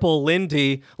it, triple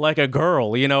Lindy like a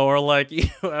girl, you know, or like, you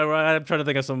know, I'm trying to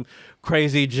think of some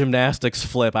crazy gymnastics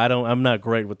flip. I'm not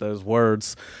great with those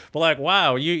words, but like,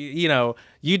 wow, you know,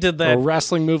 you did that. A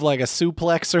wrestling move like a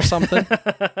suplex or something.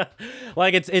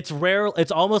 Like it's rare.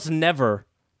 It's almost never,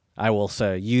 I will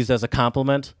say, used as a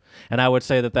compliment. And I would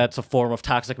say that that's a form of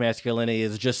toxic masculinity,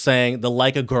 is just saying the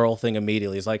like a girl thing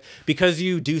immediately. It's like, because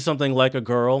you do something like a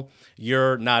girl,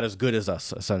 you're not as good as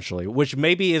us, essentially, which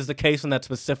maybe is the case in that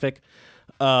specific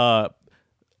sport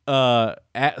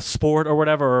or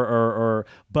whatever,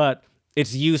 but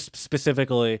it's used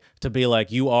specifically to be like,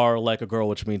 you are like a girl,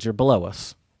 which means you're below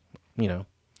us, you know.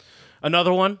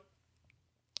 Another one,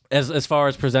 as far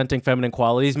as presenting feminine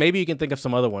qualities, maybe you can think of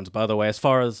some other ones, by the way, as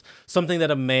far as something that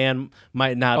a man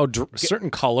might not... certain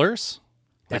colors?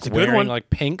 That's like a good one. Like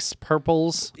pinks,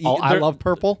 purples. I love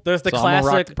purple. There's the so classic I'm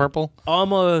gonna rock the purple.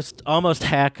 Almost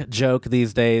hack joke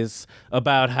these days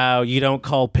about how you don't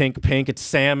call pink, it's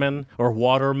salmon or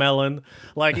watermelon.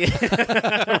 Like,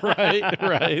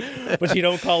 right. But you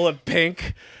don't call it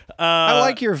pink. I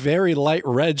like your very light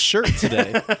red shirt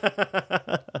today.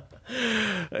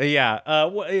 Yeah.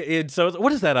 So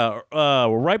what is that?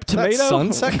 Ripe tomato? That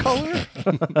sunset color?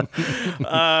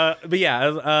 But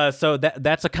yeah. So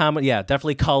that's a common. Yeah,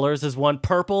 definitely colors is one.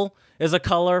 Purple is a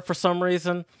color for some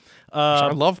reason.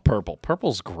 I love purple.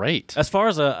 Purple's great. As far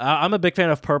as I'm a big fan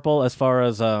of purple. As far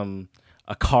as a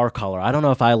car color, I don't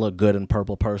know if I look good in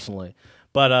purple personally,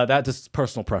 but that's just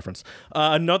personal preference.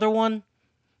 Another one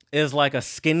is like a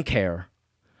skincare.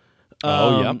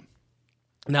 Yep.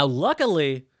 Now,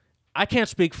 luckily, I can't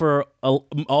speak for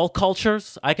all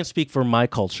cultures. I can speak for my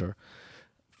culture.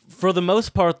 For the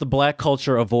most part, the black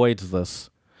culture avoids this.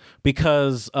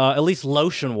 because at least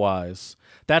lotion wise,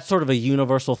 that's sort of a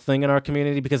universal thing in our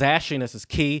community because ashiness is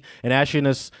key, and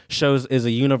ashiness is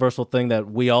a universal thing that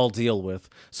we all deal with.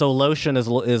 So lotion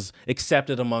is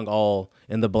accepted among all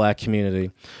in the Black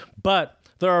community. But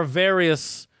there are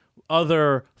various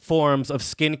other forms of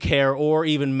skincare or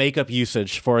even makeup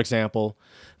usage, for example,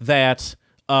 that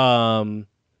can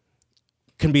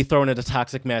be thrown into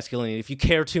toxic masculinity. If you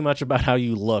care too much about how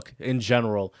you look in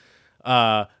general,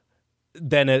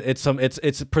 then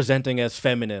it's presenting as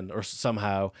feminine or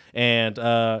somehow, and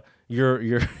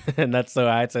you're and that's so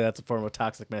I'd say that's a form of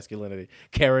toxic masculinity,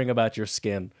 caring about your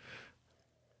skin.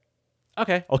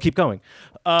 Okay, I'll keep going.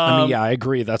 I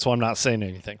agree. That's why I'm not saying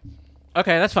anything.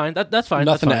 Okay, that's fine. That's fine.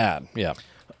 Nothing that's to fine. add.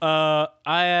 Yeah.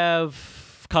 I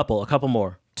have a couple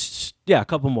more. Yeah, a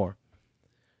couple more.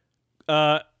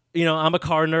 I'm a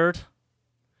car nerd.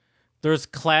 There's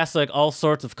all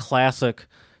sorts of classic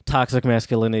toxic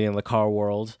masculinity in the car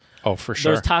world. Oh, for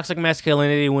sure. There's toxic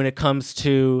masculinity when it comes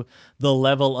to the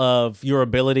level of your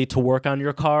ability to work on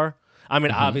your car. I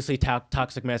mean, obviously,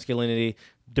 toxic masculinity,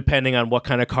 depending on what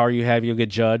kind of car you have, you'll get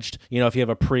judged. If you have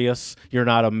a Prius, you're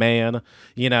not a man.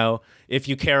 If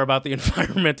you care about the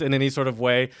environment in any sort of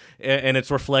way and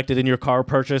it's reflected in your car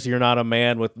purchase, you're not a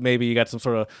man. With maybe you got some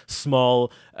sort of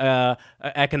small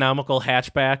economical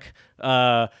hatchback.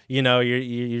 You're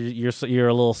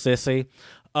a little sissy.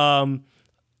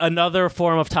 Another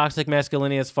form of toxic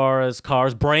masculinity as far as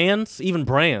cars, even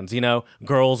brands,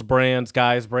 girls brands,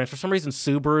 guys brands. For some reason,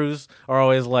 Subarus are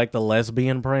always like the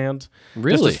lesbian brand.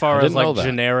 Really? Just as far I as didn't know like that.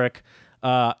 generic.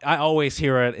 I always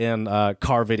hear it in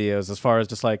car videos as far as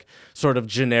just like sort of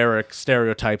generic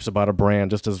stereotypes about a brand,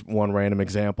 just as one random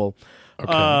example.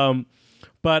 Okay.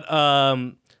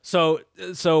 So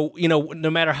no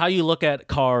matter how you look at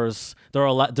cars,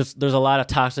 there's a lot of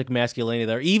toxic masculinity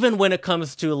there. Even when it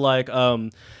comes to like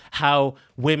how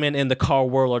women in the car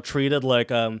world are treated.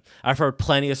 Like I've heard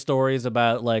plenty of stories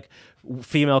about like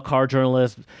female car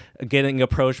journalists getting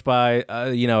approached by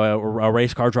a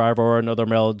race car driver or another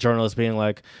male journalist being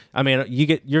like, I mean,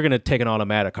 you're gonna take an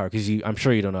automatic car because I'm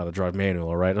sure you don't know how to drive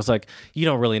manual, right? It's like you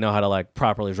don't really know how to like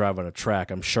properly drive on a track.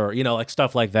 I'm sure like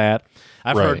stuff like that.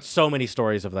 I've Right. heard so many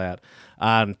stories of that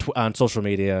on social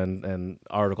media and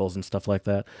articles and stuff like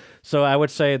that. So I would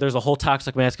say there's a whole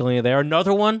toxic masculinity there.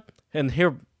 Another one, and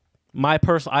here I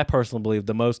personally believe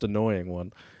the most annoying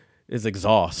one is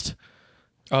exhaust.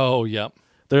 Oh, yep.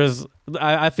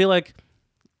 I feel like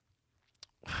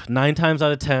 9 times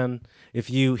out of 10, if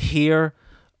you hear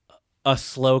a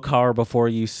slow car before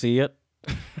you see it,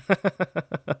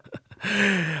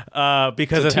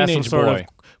 because it has some teenage sort boy. of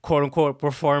quote unquote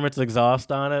performance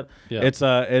exhaust on it, Yeah. it's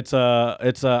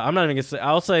I'm not even gonna say.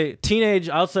 I'll say teenage.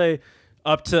 I'll say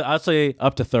up to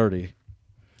 30.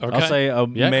 Okay. I'll say a Yeah,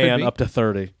 could man be. up to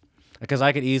 30, because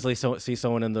I could easily see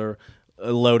someone in their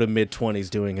low to mid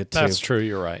 20s doing it too. That's true.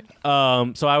 You're right.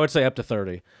 So I would say up to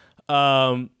 30.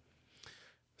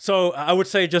 So I would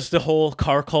say just the whole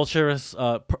car culture is,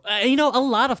 a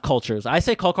lot of cultures. I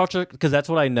say car culture because that's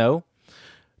what I know.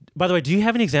 By the way, do you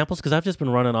have any examples? Because I've just been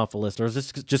running off a list, or is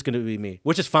this just going to be me?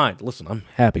 Which is fine. Listen, I'm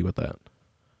happy with that.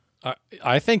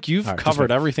 I think you've All right, covered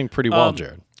just everything pretty well,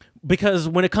 Jared. Because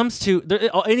when it comes to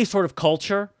any sort of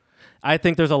culture, I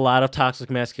think there's a lot of toxic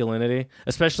masculinity,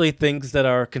 especially things that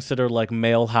are considered like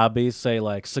male hobbies, say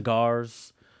like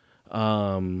cigars.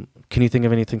 Can you think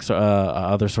of anything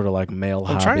other sort of like male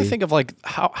hobby? I'm trying to think of like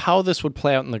how this would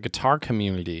play out in the guitar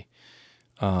community.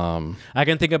 I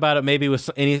can think about it maybe with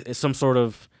some sort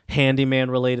of handyman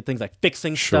related things like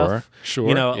fixing stuff. Sure,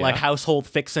 like yeah. household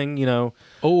fixing.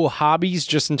 Oh, hobbies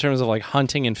just in terms of like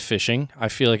hunting and fishing. I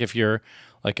feel like if you're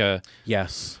like a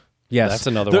Yes. That's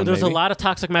another one, There's maybe. a lot of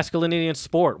toxic masculinity in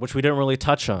sport, which we didn't really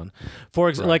touch on. For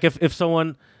example, like if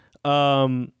someone,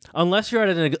 unless you're at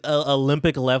an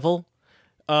Olympic level,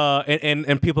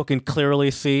 and people can clearly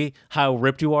see how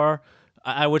ripped you are,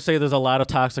 I would say there's a lot of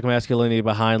toxic masculinity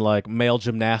behind like male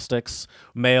gymnastics,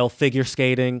 male figure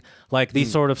skating, like these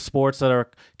sort of sports that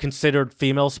are considered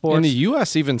female sports. in the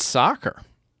U.S. even soccer.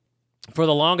 For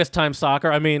the longest time,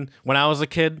 soccer. I mean, when I was a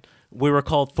kid, we were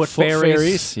called foot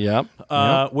fairies. Yep.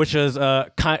 Which is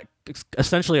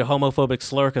essentially a homophobic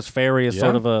slur because fairy is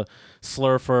sort of a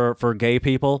slur for gay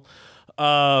people.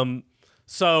 A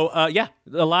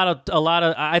lot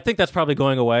of I think that's probably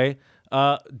going away.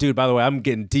 Dude, by the way, I'm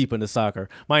getting deep into soccer.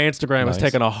 My Instagram has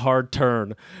Nice. taken a hard turn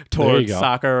you towards go.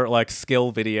 soccer like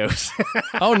skill videos.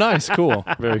 Oh, nice. Cool.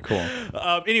 Very cool.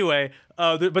 Anyway,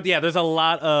 but yeah, there's a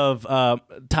lot of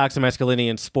toxic masculinity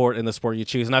in the sport you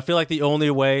choose, and I feel like the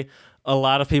only way a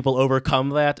lot of people overcome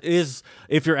that is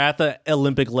if you're at the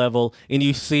Olympic level and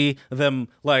you see them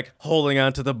like holding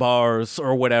onto the bars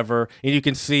or whatever, and you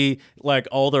can see like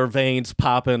all their veins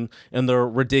popping and their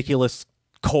ridiculous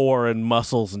core and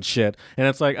muscles and shit, and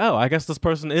it's like, oh, I guess this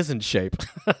person is in shape.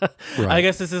 Right. I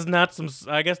guess this is not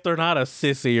I guess they're not a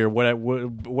sissy or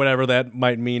whatever that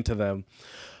might mean to them.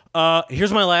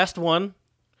 Here's my last one,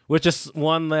 which is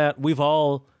one that we've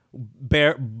all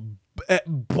bear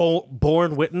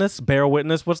witness.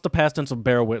 What's the past tense of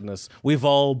bear witness? We've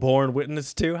all borne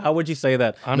witness to. How would you say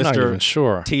that, I'm Mr. not even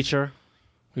sure. Teacher?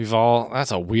 We've all. That's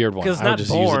a weird one. Because I would not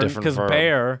just use a born, different because verb.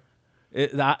 bear.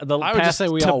 I would just say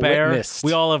we all witnessed.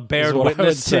 We all have bared is what I would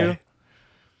witness to. say.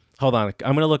 Hold on,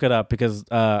 I'm gonna look it up because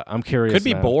I'm curious. Could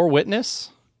be now. bore witness.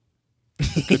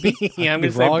 Could be. Yeah, I'm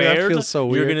Could be gonna say wrong. That bared. feels so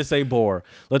You're weird. gonna say bore.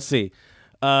 Let's see.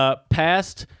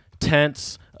 Past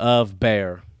tense of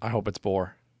bear. I hope it's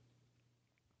bore.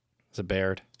 Is it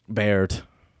bared? Bared.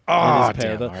 Oh, It is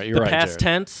bared. damn. All right, you're the right, past Jared.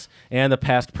 tense and the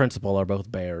past principle are both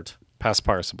bared. Past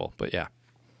participle, but yeah.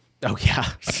 Oh yeah.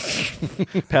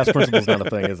 Past principle's not a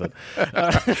thing, is it?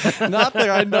 Not that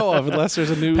I know of, unless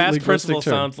there's a new Past linguistic principle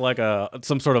term. sounds like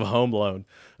some sort of home loan.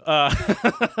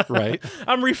 Right.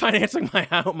 I'm refinancing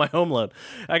my home loan.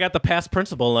 I got the past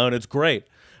principal loan. It's great.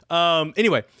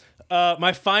 Anyway,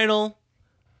 my final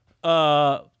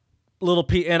little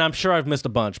and I'm sure I've missed a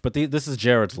bunch, but this is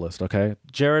Jared's list, okay?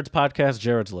 Jared's podcast,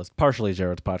 Jared's list. Partially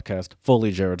Jared's podcast,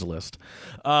 fully Jared's list.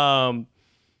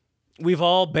 We've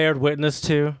all bared witness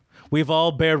to. We've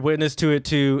all bared witness to it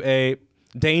to a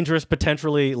dangerous,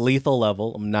 potentially lethal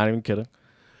level. I'm not even kidding.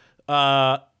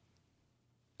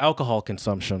 Alcohol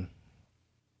consumption.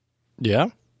 Yeah.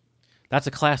 That's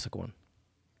a classic one.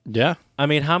 Yeah. I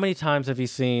mean, how many times have you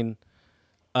seen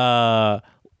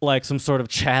like some sort of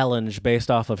challenge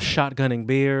based off of shotgunning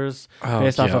beers,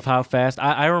 based off yep. of how fast?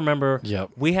 I remember Yep.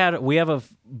 we have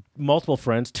multiple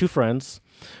friends, two friends,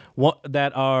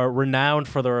 that are renowned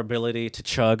for their ability to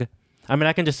chug. I mean,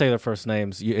 I can just say their first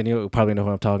names, and you probably know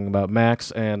who I'm talking about.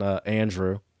 Max and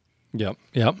Andrew. Yep.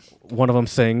 Yep. One of them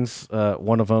sings.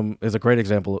 One of them is a great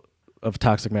example of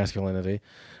toxic masculinity.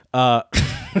 I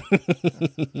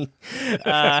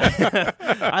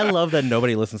love that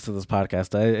nobody listens to this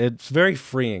podcast. It's very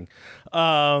freeing.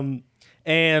 And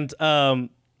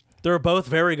they're both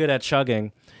very good at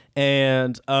chugging.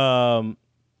 And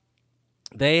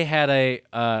they had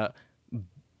a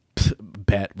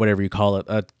bet, whatever you call it,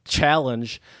 a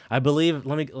challenge. I believe,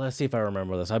 let's see if I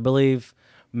remember this. I believe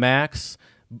Max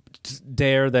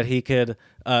dared that he could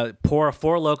pour a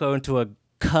Four Loko into a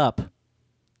cup,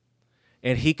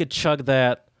 and he could chug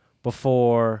that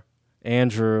before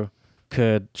Andrew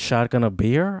could shotgun a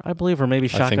beer, I believe, or maybe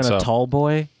shotgun so. a tall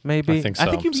boy, maybe. I think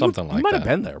so. Something like you might that. have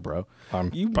been there, bro. I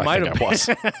might think have I been. was.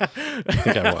 I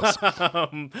think I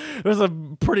was. There's a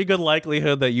pretty good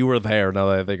likelihood that you were there. Now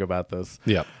that I think about this.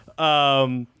 Yep.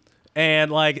 And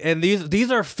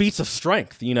these are feats of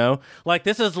strength, you know. Like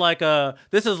this is like a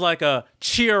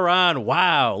cheer on.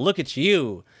 Wow, look at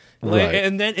you. Right.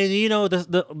 And you know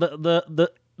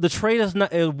the trait is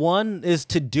not one is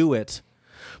to do it,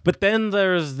 but then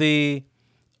there's the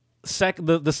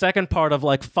second part of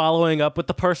like following up with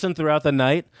the person throughout the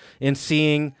night and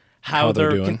seeing how they're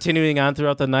they're doing. continuing on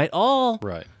throughout the night. All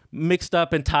Right. mixed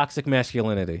up in toxic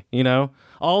masculinity, you know,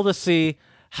 all to see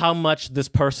how much this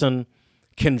person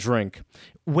can drink.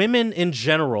 Women in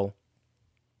general,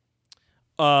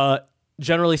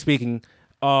 generally speaking,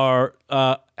 are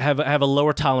have a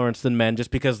lower tolerance than men, just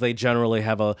because they generally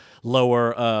have a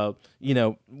lower,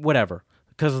 whatever,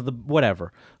 because of the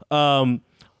whatever.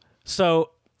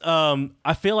 So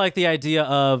I feel like the idea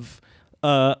of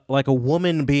like a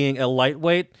woman being a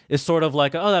lightweight is sort of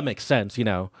like, oh, that makes sense, you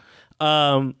know.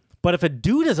 But if a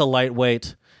dude is a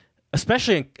lightweight,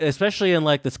 especially in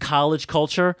like this college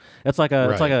culture, it's like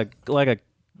a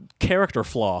character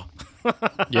flaw.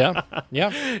 Yeah.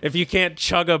 Yeah. If you can't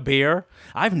chug a beer,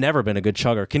 I've never been a good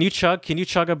chugger. Can you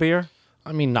chug a beer?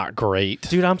 I mean, not great.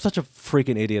 Dude, I'm such a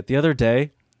freaking idiot. The other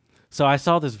day, so I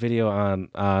saw this video on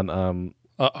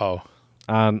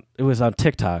it was on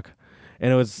TikTok,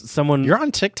 and it was someone. You're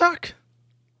on TikTok?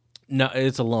 No,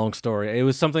 it's a long story. It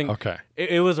was something. Okay.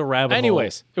 It was a rabbit hole.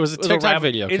 Anyways, it was a TikTok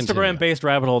video. Instagram-based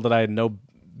rabbit hole that I had no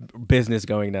business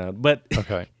going down. But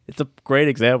Okay. it's a great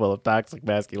example of toxic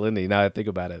masculinity now that I think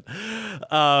about it.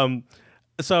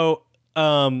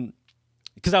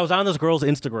 Because I was on this girl's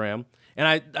Instagram,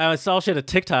 and I saw she had a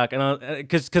TikTok, and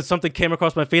because something came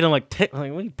across my feed, I'm like,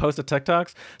 when you post a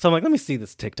TikToks, so I'm like, let me see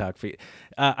this TikTok feed.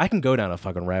 I can go down a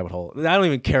fucking rabbit hole. I don't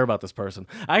even care about this person.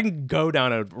 I can go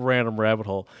down a random rabbit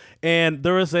hole, and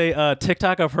there was a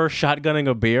TikTok of her shotgunning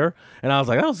a beer, and I was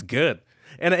like, that was good.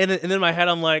 And in my head,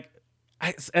 I'm like,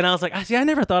 I was like, I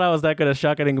never thought I was that good at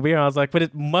shotgunning beer. I was like, but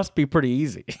it must be pretty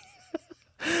easy.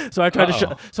 So I tried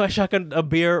so I shotgunned a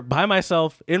beer by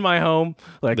myself in my home,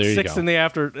 like There you 6 go. in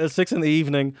the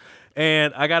evening,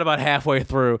 and I got about halfway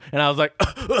through, and I was like,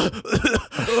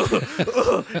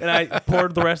 and I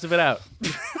poured the rest of it out.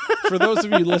 For those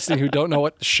of you listening who don't know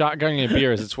what shotgunning a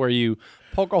beer is, it's where you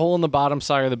poke a hole in the bottom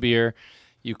side of the beer,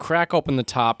 you crack open the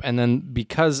top, and then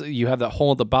because you have that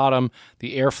hole at the bottom,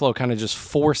 the airflow kind of just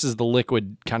forces the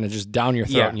liquid kind of just down your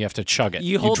throat, and you have to chug it.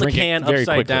 You hold the drink it can very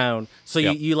upside quickly. down, so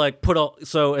Yep. you like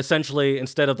so essentially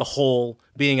instead of the hole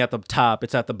being at the top,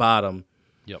 it's at the bottom.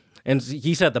 Yep. And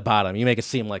he said the bottom. You make it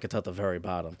seem like it's at the very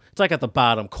bottom. It's like at the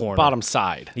bottom corner. Bottom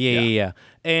side. Yeah.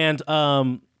 And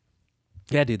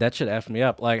yeah, dude, that shit effed me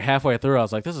up. Like halfway through, I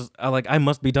was like, I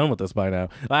must be done with this by now.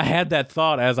 I had that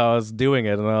thought as I was doing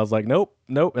it, and I was like, nope,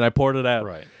 and I poured it out.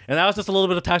 Right. And that was just a little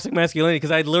bit of toxic masculinity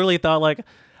because I literally thought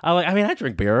I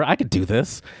drink beer, I could do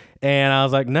this, and I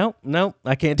was like, nope,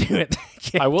 I can't do it.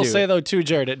 I will say though too,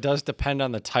 Jared, it does depend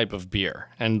on the type of beer,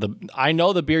 and I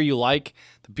know the beer you like.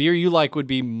 The beer you like would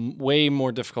be way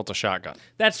more difficult to shotgun.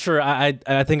 That's true. I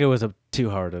think it was a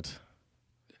two-hearted.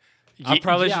 I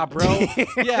probably yeah, should-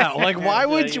 bro. Yeah, like why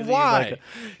would you? Why?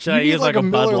 Should You I need use like a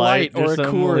Miller Bud Light or a something?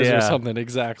 Coors Yeah. or something?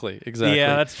 Exactly.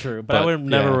 Yeah, that's true. But I But, would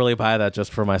never yeah. really buy that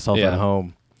just for myself Yeah. at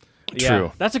home. Yeah,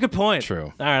 True. that's a good point.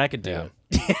 True. All right, I could do Yeah.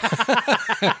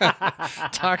 it.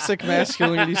 Toxic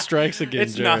masculinity strikes again.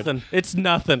 It's Jared. nothing. It's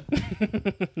nothing.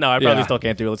 No, I probably Yeah. still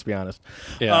can't do it. Let's be honest.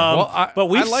 Yeah. But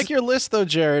I like your list though,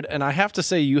 Jared, and I have to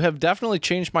say you have definitely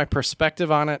changed my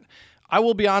perspective on it. I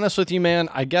will be honest with you, man.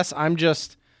 I guess I'm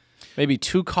just maybe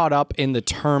too caught up in the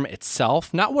term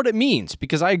itself, not what it means,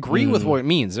 because I agree with what it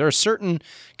means. There are certain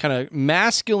kind of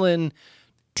masculine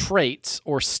traits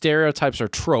or stereotypes or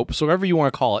tropes, whatever you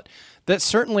want to call it, that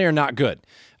certainly are not good.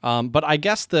 But I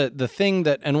guess the thing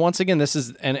that, and once again, this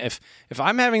is, and if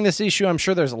I'm having this issue, I'm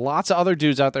sure there's lots of other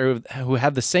dudes out there who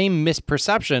have the same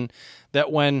misperception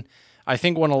that when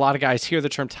a lot of guys hear the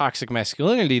term toxic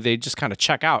masculinity, they just kind of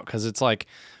check out because it's like,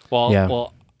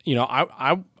 well,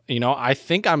 I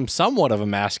think I'm somewhat of a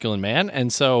masculine man,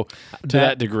 and so to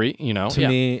that degree,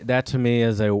 To me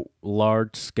is a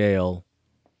large scale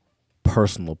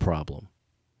personal problem.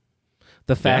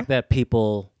 The fact that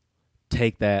people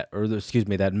take that,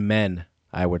 that men,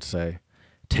 I would say,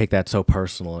 take that so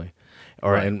personally,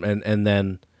 or Right. and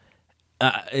then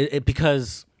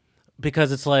because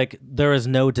it's like there is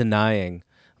no denying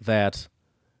that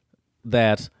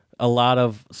a lot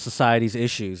of society's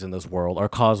issues in this world are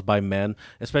caused by men,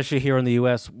 especially here in the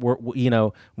U.S.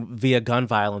 Via gun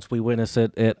violence, we witness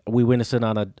it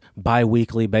on a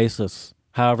bi-weekly basis.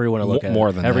 However you want to look at it.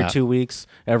 More than every that. 2 weeks,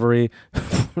 every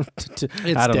It's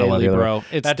I don't know what daily, the other- bro.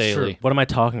 It's That's daily. true. What am I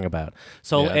talking about?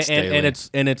 So Yeah, it's and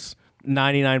daily. it's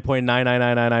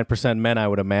 99.99999% men, I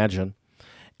would imagine.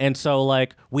 And so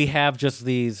like we have just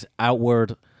these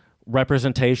outward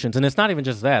representations, and it's not even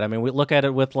just that. I mean, we look at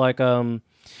it with like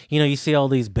you see all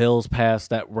these bills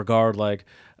passed that regard like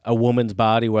a woman's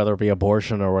body, whether it be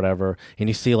abortion or whatever, and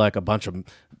you see like a bunch of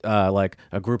like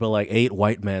a group of like 8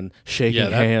 white men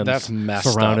shaking hands, that's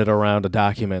messed surrounded up. around a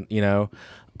document,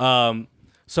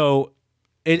 so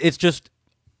it's just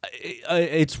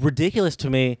it's ridiculous to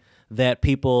me that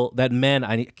men,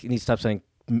 I need to stop saying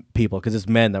people because it's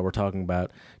men that we're talking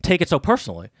about, take it so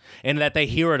personally, and that they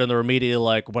hear it and they're immediately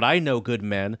like, what I know good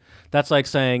men, that's like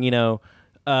saying,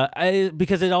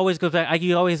 because it always goes back,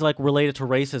 you always like relate it to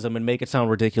racism and make it sound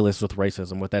ridiculous with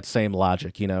racism with that same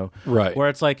logic, Right. where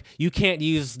it's like you can't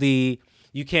use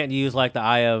like the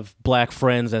I have black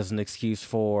friends as an excuse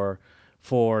for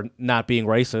not being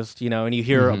racist, and you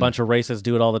hear a bunch of racists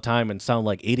do it all the time and sound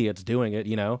like idiots doing it,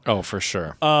 Oh, for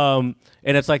sure. and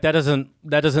it's like that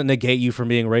doesn't negate you from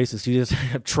being racist. You just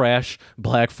have trash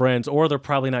black friends, or they're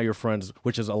probably not your friends,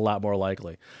 which is a lot more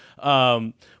likely.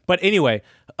 But anyway,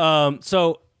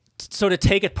 so to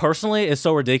take it personally is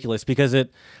so ridiculous because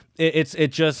it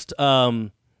just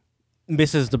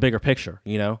misses the bigger picture,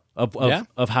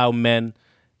 of how men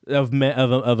of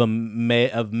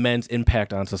men's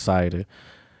impact on society,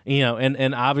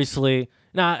 and obviously,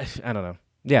 I don't know.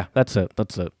 Yeah, that's it.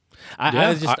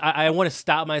 I want to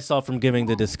stop myself from giving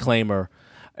the disclaimer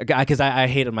because I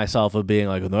hated myself of being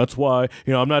like, and that's why,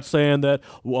 I'm not saying that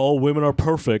all women are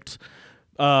perfect,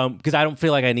 because I don't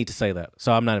feel like I need to say that,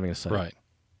 so I'm not even gonna say it. Right.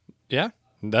 Yeah,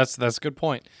 that's a good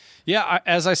point. Yeah,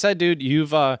 as I said, dude,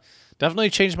 you've definitely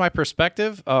changed my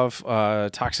perspective of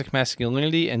toxic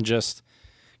masculinity and just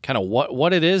kind of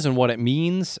what it is and what it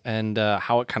means and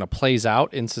how it kind of plays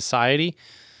out in society.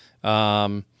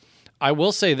 I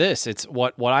will say this: it's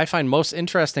what I find most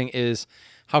interesting is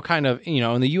kind of,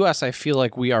 in the U.S., I feel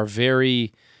like we are I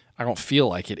don't feel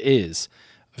like it is,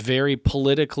 very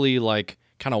politically like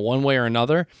kind of one way or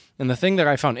another. And the thing that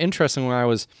I found interesting when I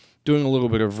was doing a little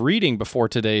bit of reading before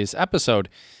today's episode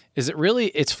is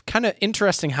it's kind of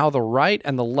interesting how the right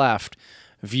and the left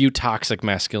view toxic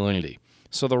masculinity.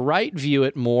 So the right view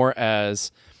it more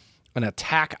as an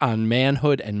attack on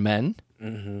manhood and men.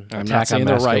 Mm-hmm. I'm attack not saying on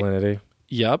the masculinity. right.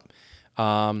 Yep.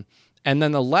 And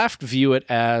then the left view it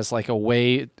as like a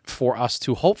way for us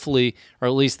to hopefully, or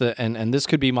at least and this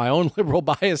could be my own liberal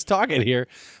bias talking here,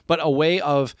 but a way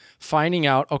of finding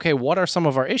out, okay, what are some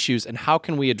of our issues and how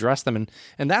can we address them?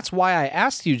 And that's why I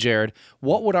asked you, Jared,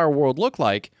 what would our world look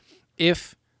like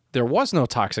if there was no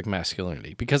toxic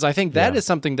masculinity? Because I think that is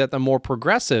something that the more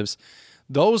progressives,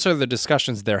 those are the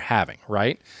discussions they're having,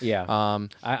 right? Yeah.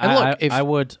 I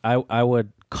would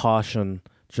caution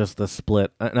just the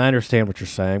split, and I understand what you're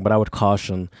saying, but I would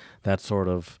caution that sort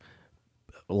of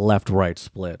left-right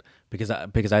split because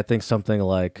I think something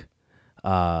like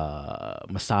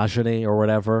misogyny or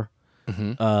whatever,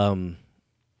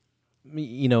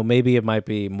 maybe it might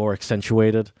be more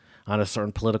accentuated on a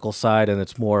certain political side, and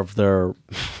it's more of their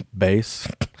base,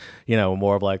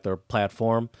 more of like their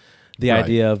platform. The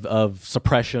idea of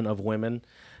suppression of women.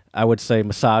 I would say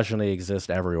misogyny exists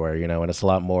everywhere, and it's a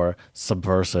lot more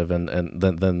subversive and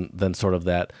than sort of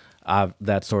that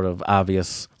sort of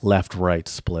obvious left-right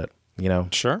split,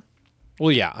 Sure.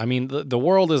 Well, yeah. I mean, the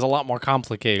world is a lot more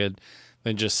complicated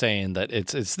than just saying that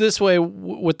it's this way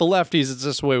with the lefties, it's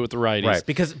this way with the righties. Right.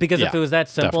 Because if it was that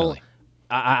simple, definitely.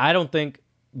 I don't think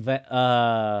that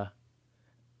I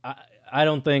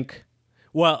don't think.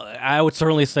 Well, I would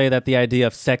certainly say that the idea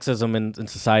of sexism in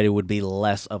society would be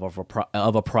less of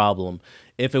a problem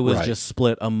if it was just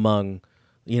split among,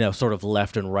 sort of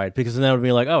left and right. Because then that would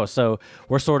be like, oh, so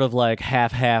we're sort of like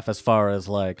half as far as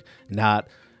like not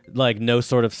like no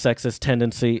sort of sexist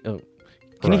tendency. Oh,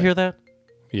 can you hear that?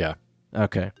 Yeah.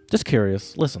 Okay. Just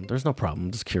curious. Listen, there's no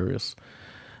problem. Just curious.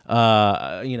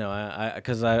 Anyway.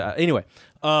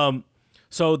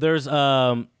 So there's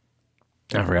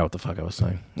I forgot what the fuck I was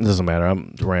saying. It doesn't matter.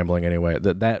 I'm rambling anyway.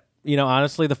 That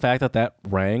honestly, the fact that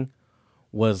rang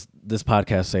was this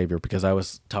podcast savior because I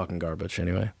was talking garbage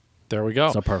anyway. There we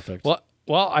go. So perfect.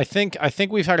 Well, I think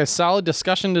we've had a solid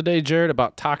discussion today, Jared,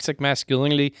 about toxic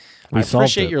masculinity. I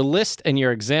appreciate your list and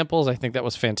your examples. I think that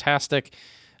was fantastic.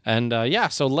 And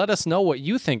so let us know what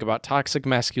you think about toxic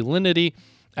masculinity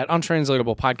at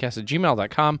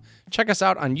untranslatablepodcast@gmail.com. Check us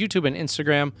out on YouTube and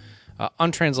Instagram,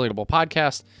 Untranslatable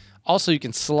Podcast. Also, you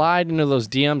can slide into those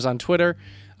DMs on Twitter.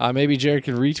 Maybe Jared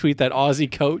can retweet that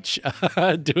Aussie coach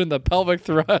doing the pelvic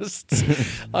thrusts.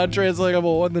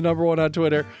 Untranslatable the number one on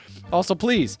Twitter. Also,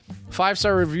 please,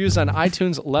 5-star reviews on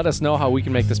iTunes. Let us know how we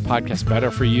can make this podcast better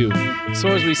for you. So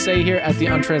as we say here at the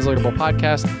Untranslatable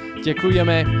Podcast,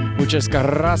 dziękujemy, muchas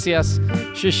gracias,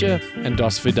 shisha, and do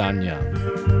svidania.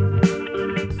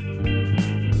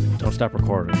 Don't stop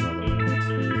recording, by the way.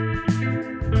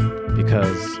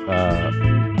 Because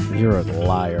you're a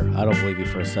liar. I don't believe you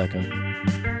for a second.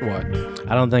 What?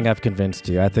 I don't think I've convinced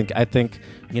you. I think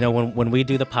when we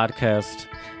do the podcast,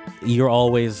 you're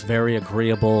always very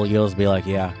agreeable. You'll just be like,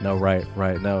 yeah, no, right,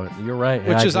 no, you're right.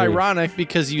 Which is ironic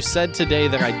because you said today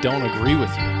that I don't agree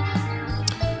with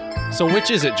you. So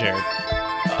which is it, Jared?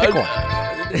 Pick one.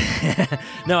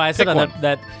 No, I said on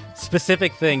that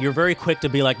specific thing, you're very quick to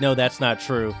be like, no, that's not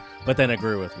true, but then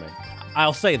agree with me.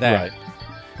 I'll say that. Right.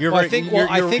 You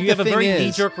have a very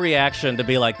knee-jerk reaction to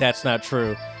be like, that's not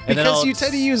true. And because you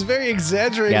tend to use very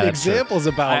exaggerated examples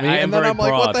about me, and then I'm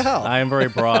like, what the hell? I am very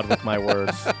broad with my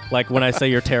words. Like when I say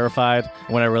you're terrified,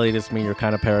 when I really just mean you're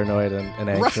kind of paranoid and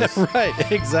anxious.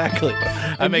 Right, exactly.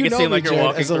 I make it seem like you're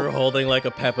walking through holding like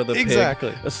a Peppa the Pig,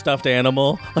 a stuffed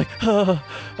animal, like,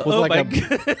 with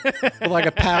like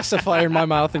a pacifier in my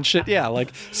mouth and shit. Yeah,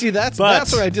 like, see, that's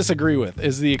what I disagree with,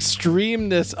 is the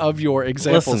extremeness of your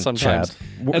examples sometimes. Chad,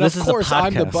 and of course,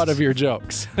 I'm the butt of your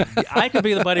jokes. I could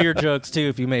be the butt of your jokes too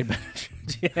if you made better.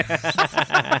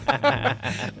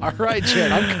 All right,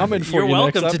 Chad, I'm coming for You're you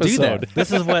welcome next to do episode. that.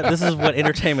 This is what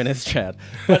entertainment is, Chad.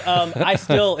 But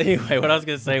anyway, what I was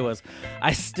gonna say was,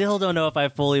 I still don't know if I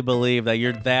fully believe that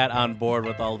you're that on board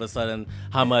with all of a sudden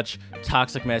how much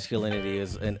toxic masculinity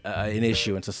is an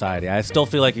issue in society. I still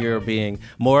feel like you're being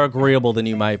more agreeable than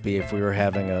you might be if we were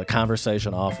having a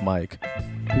conversation off mic.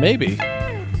 Maybe.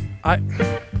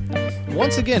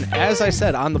 Once again, as I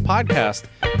said on the podcast,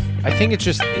 I think it's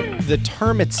just the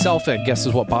term itself, I guess,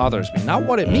 is what bothers me, not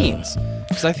what it means.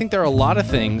 Because I think there are a lot of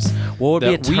things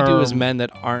that we do as men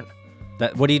that aren't.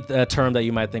 A term that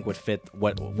you might think would fit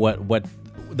what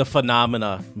the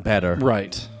phenomena better?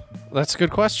 Right. That's a good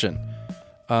question.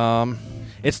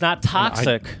 It's not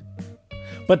toxic.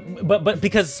 But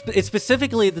because it's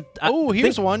specifically the.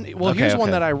 Here's one. Well, here's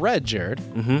one that I read, Jared.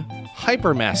 Mm-hmm.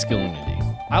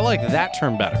 Hypermasculinity. I like that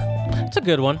term better. It's a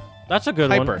good one. That's a good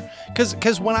one.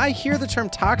 Because when I hear the term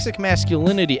toxic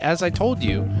masculinity, as I told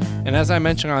you, and as I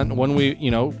mentioned on when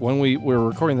we were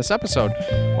recording this episode,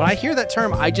 when I hear that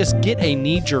term, I just get a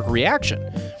knee-jerk reaction.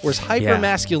 Whereas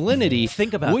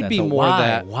hypermasculinity would be more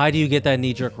that. Why do you get that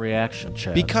knee-jerk reaction,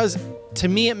 Chad? Because to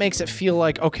me, it makes it feel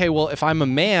like, okay, well, if I'm a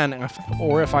man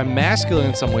or if I'm masculine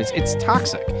in some ways, it's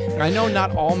toxic. And I know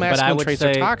not all masculine traits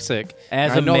are toxic.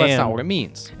 As I know that's not what it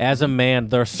means. As a man,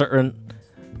 there are certain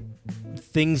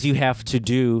things you have to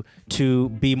do to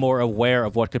be more aware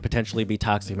of what could potentially be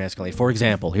toxic masculinity. For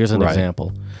example, here's an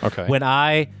example. Okay. When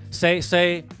I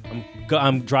say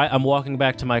I'm walking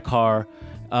back to my car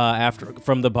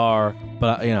from the bar,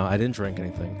 but I didn't drink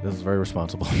anything. This is very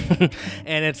responsible.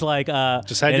 And it's like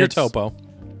just had your topo.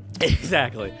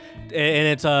 Exactly. And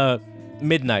it's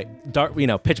midnight, dark,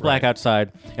 pitch black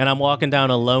outside, and I'm walking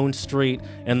down a lone street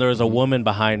and there's a woman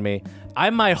behind me.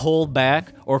 I might hold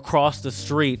back or cross the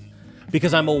street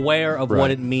because I'm aware of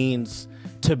what it means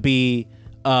to be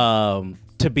a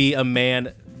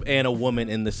man and a woman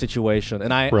in this situation.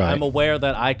 And I'm aware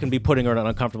that I can be putting her in an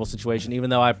uncomfortable situation, even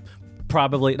though why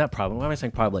am I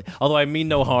saying probably? Although I mean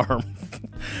no harm.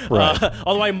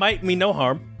 Although I might mean no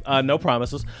harm, no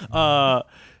promises. I'll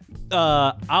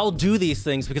do these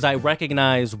things because I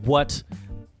recognize what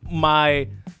my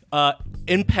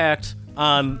impact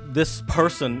on this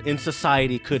person in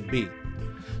society could be.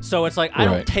 So it's like, I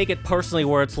don't take it personally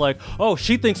where it's like, oh,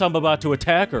 she thinks I'm about to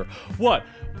attack her. What?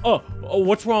 Oh,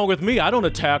 what's wrong with me? I don't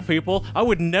attack people. I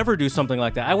would never do something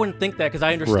like that. I wouldn't think that because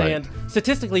I understand,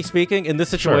 statistically speaking, in this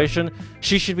situation,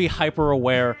 she should be hyper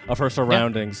aware of her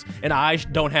surroundings. And I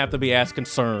don't have to be as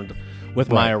concerned with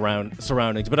my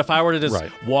surroundings. But if I were to just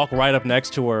walk right up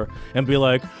next to her and be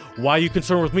like, why are you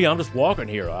concerned with me? I'm just walking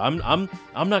here. I'm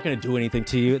not going to do anything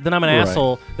to you. Then I'm an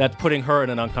asshole that's putting her in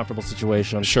an uncomfortable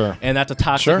situation. Sure. And that's a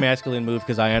toxic masculine move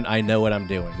because I know what I'm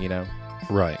doing,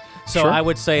 Right. So I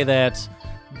would say that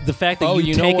the fact that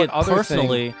you take it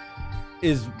personally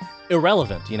is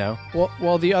irrelevant,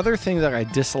 Well, the other thing that I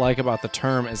dislike about the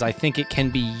term is I think it can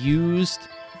be used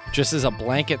just as a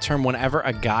blanket term whenever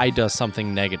a guy does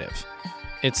something negative.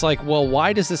 It's like, well,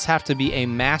 why does this have to be a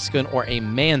masculine or a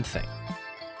man thing?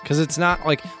 Because it's not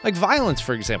like violence,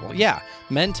 for example. Yeah,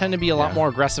 men tend to be a lot more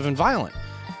aggressive and violent.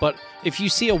 But if you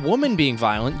see a woman being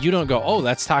violent, you don't go, oh,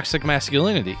 that's toxic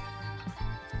masculinity.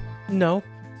 No.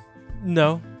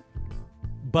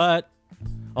 But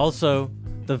also,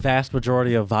 the vast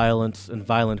majority of violence and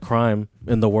violent crime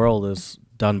in the world is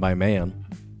done by a man.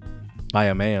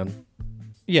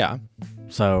 Yeah.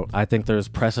 So I think there's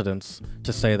precedence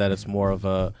to say that it's more of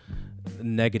a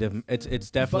negative. It's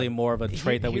definitely more of a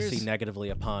trait that we see negatively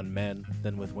upon men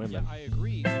than with women. Yeah, I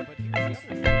agree. But here's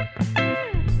the other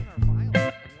thing.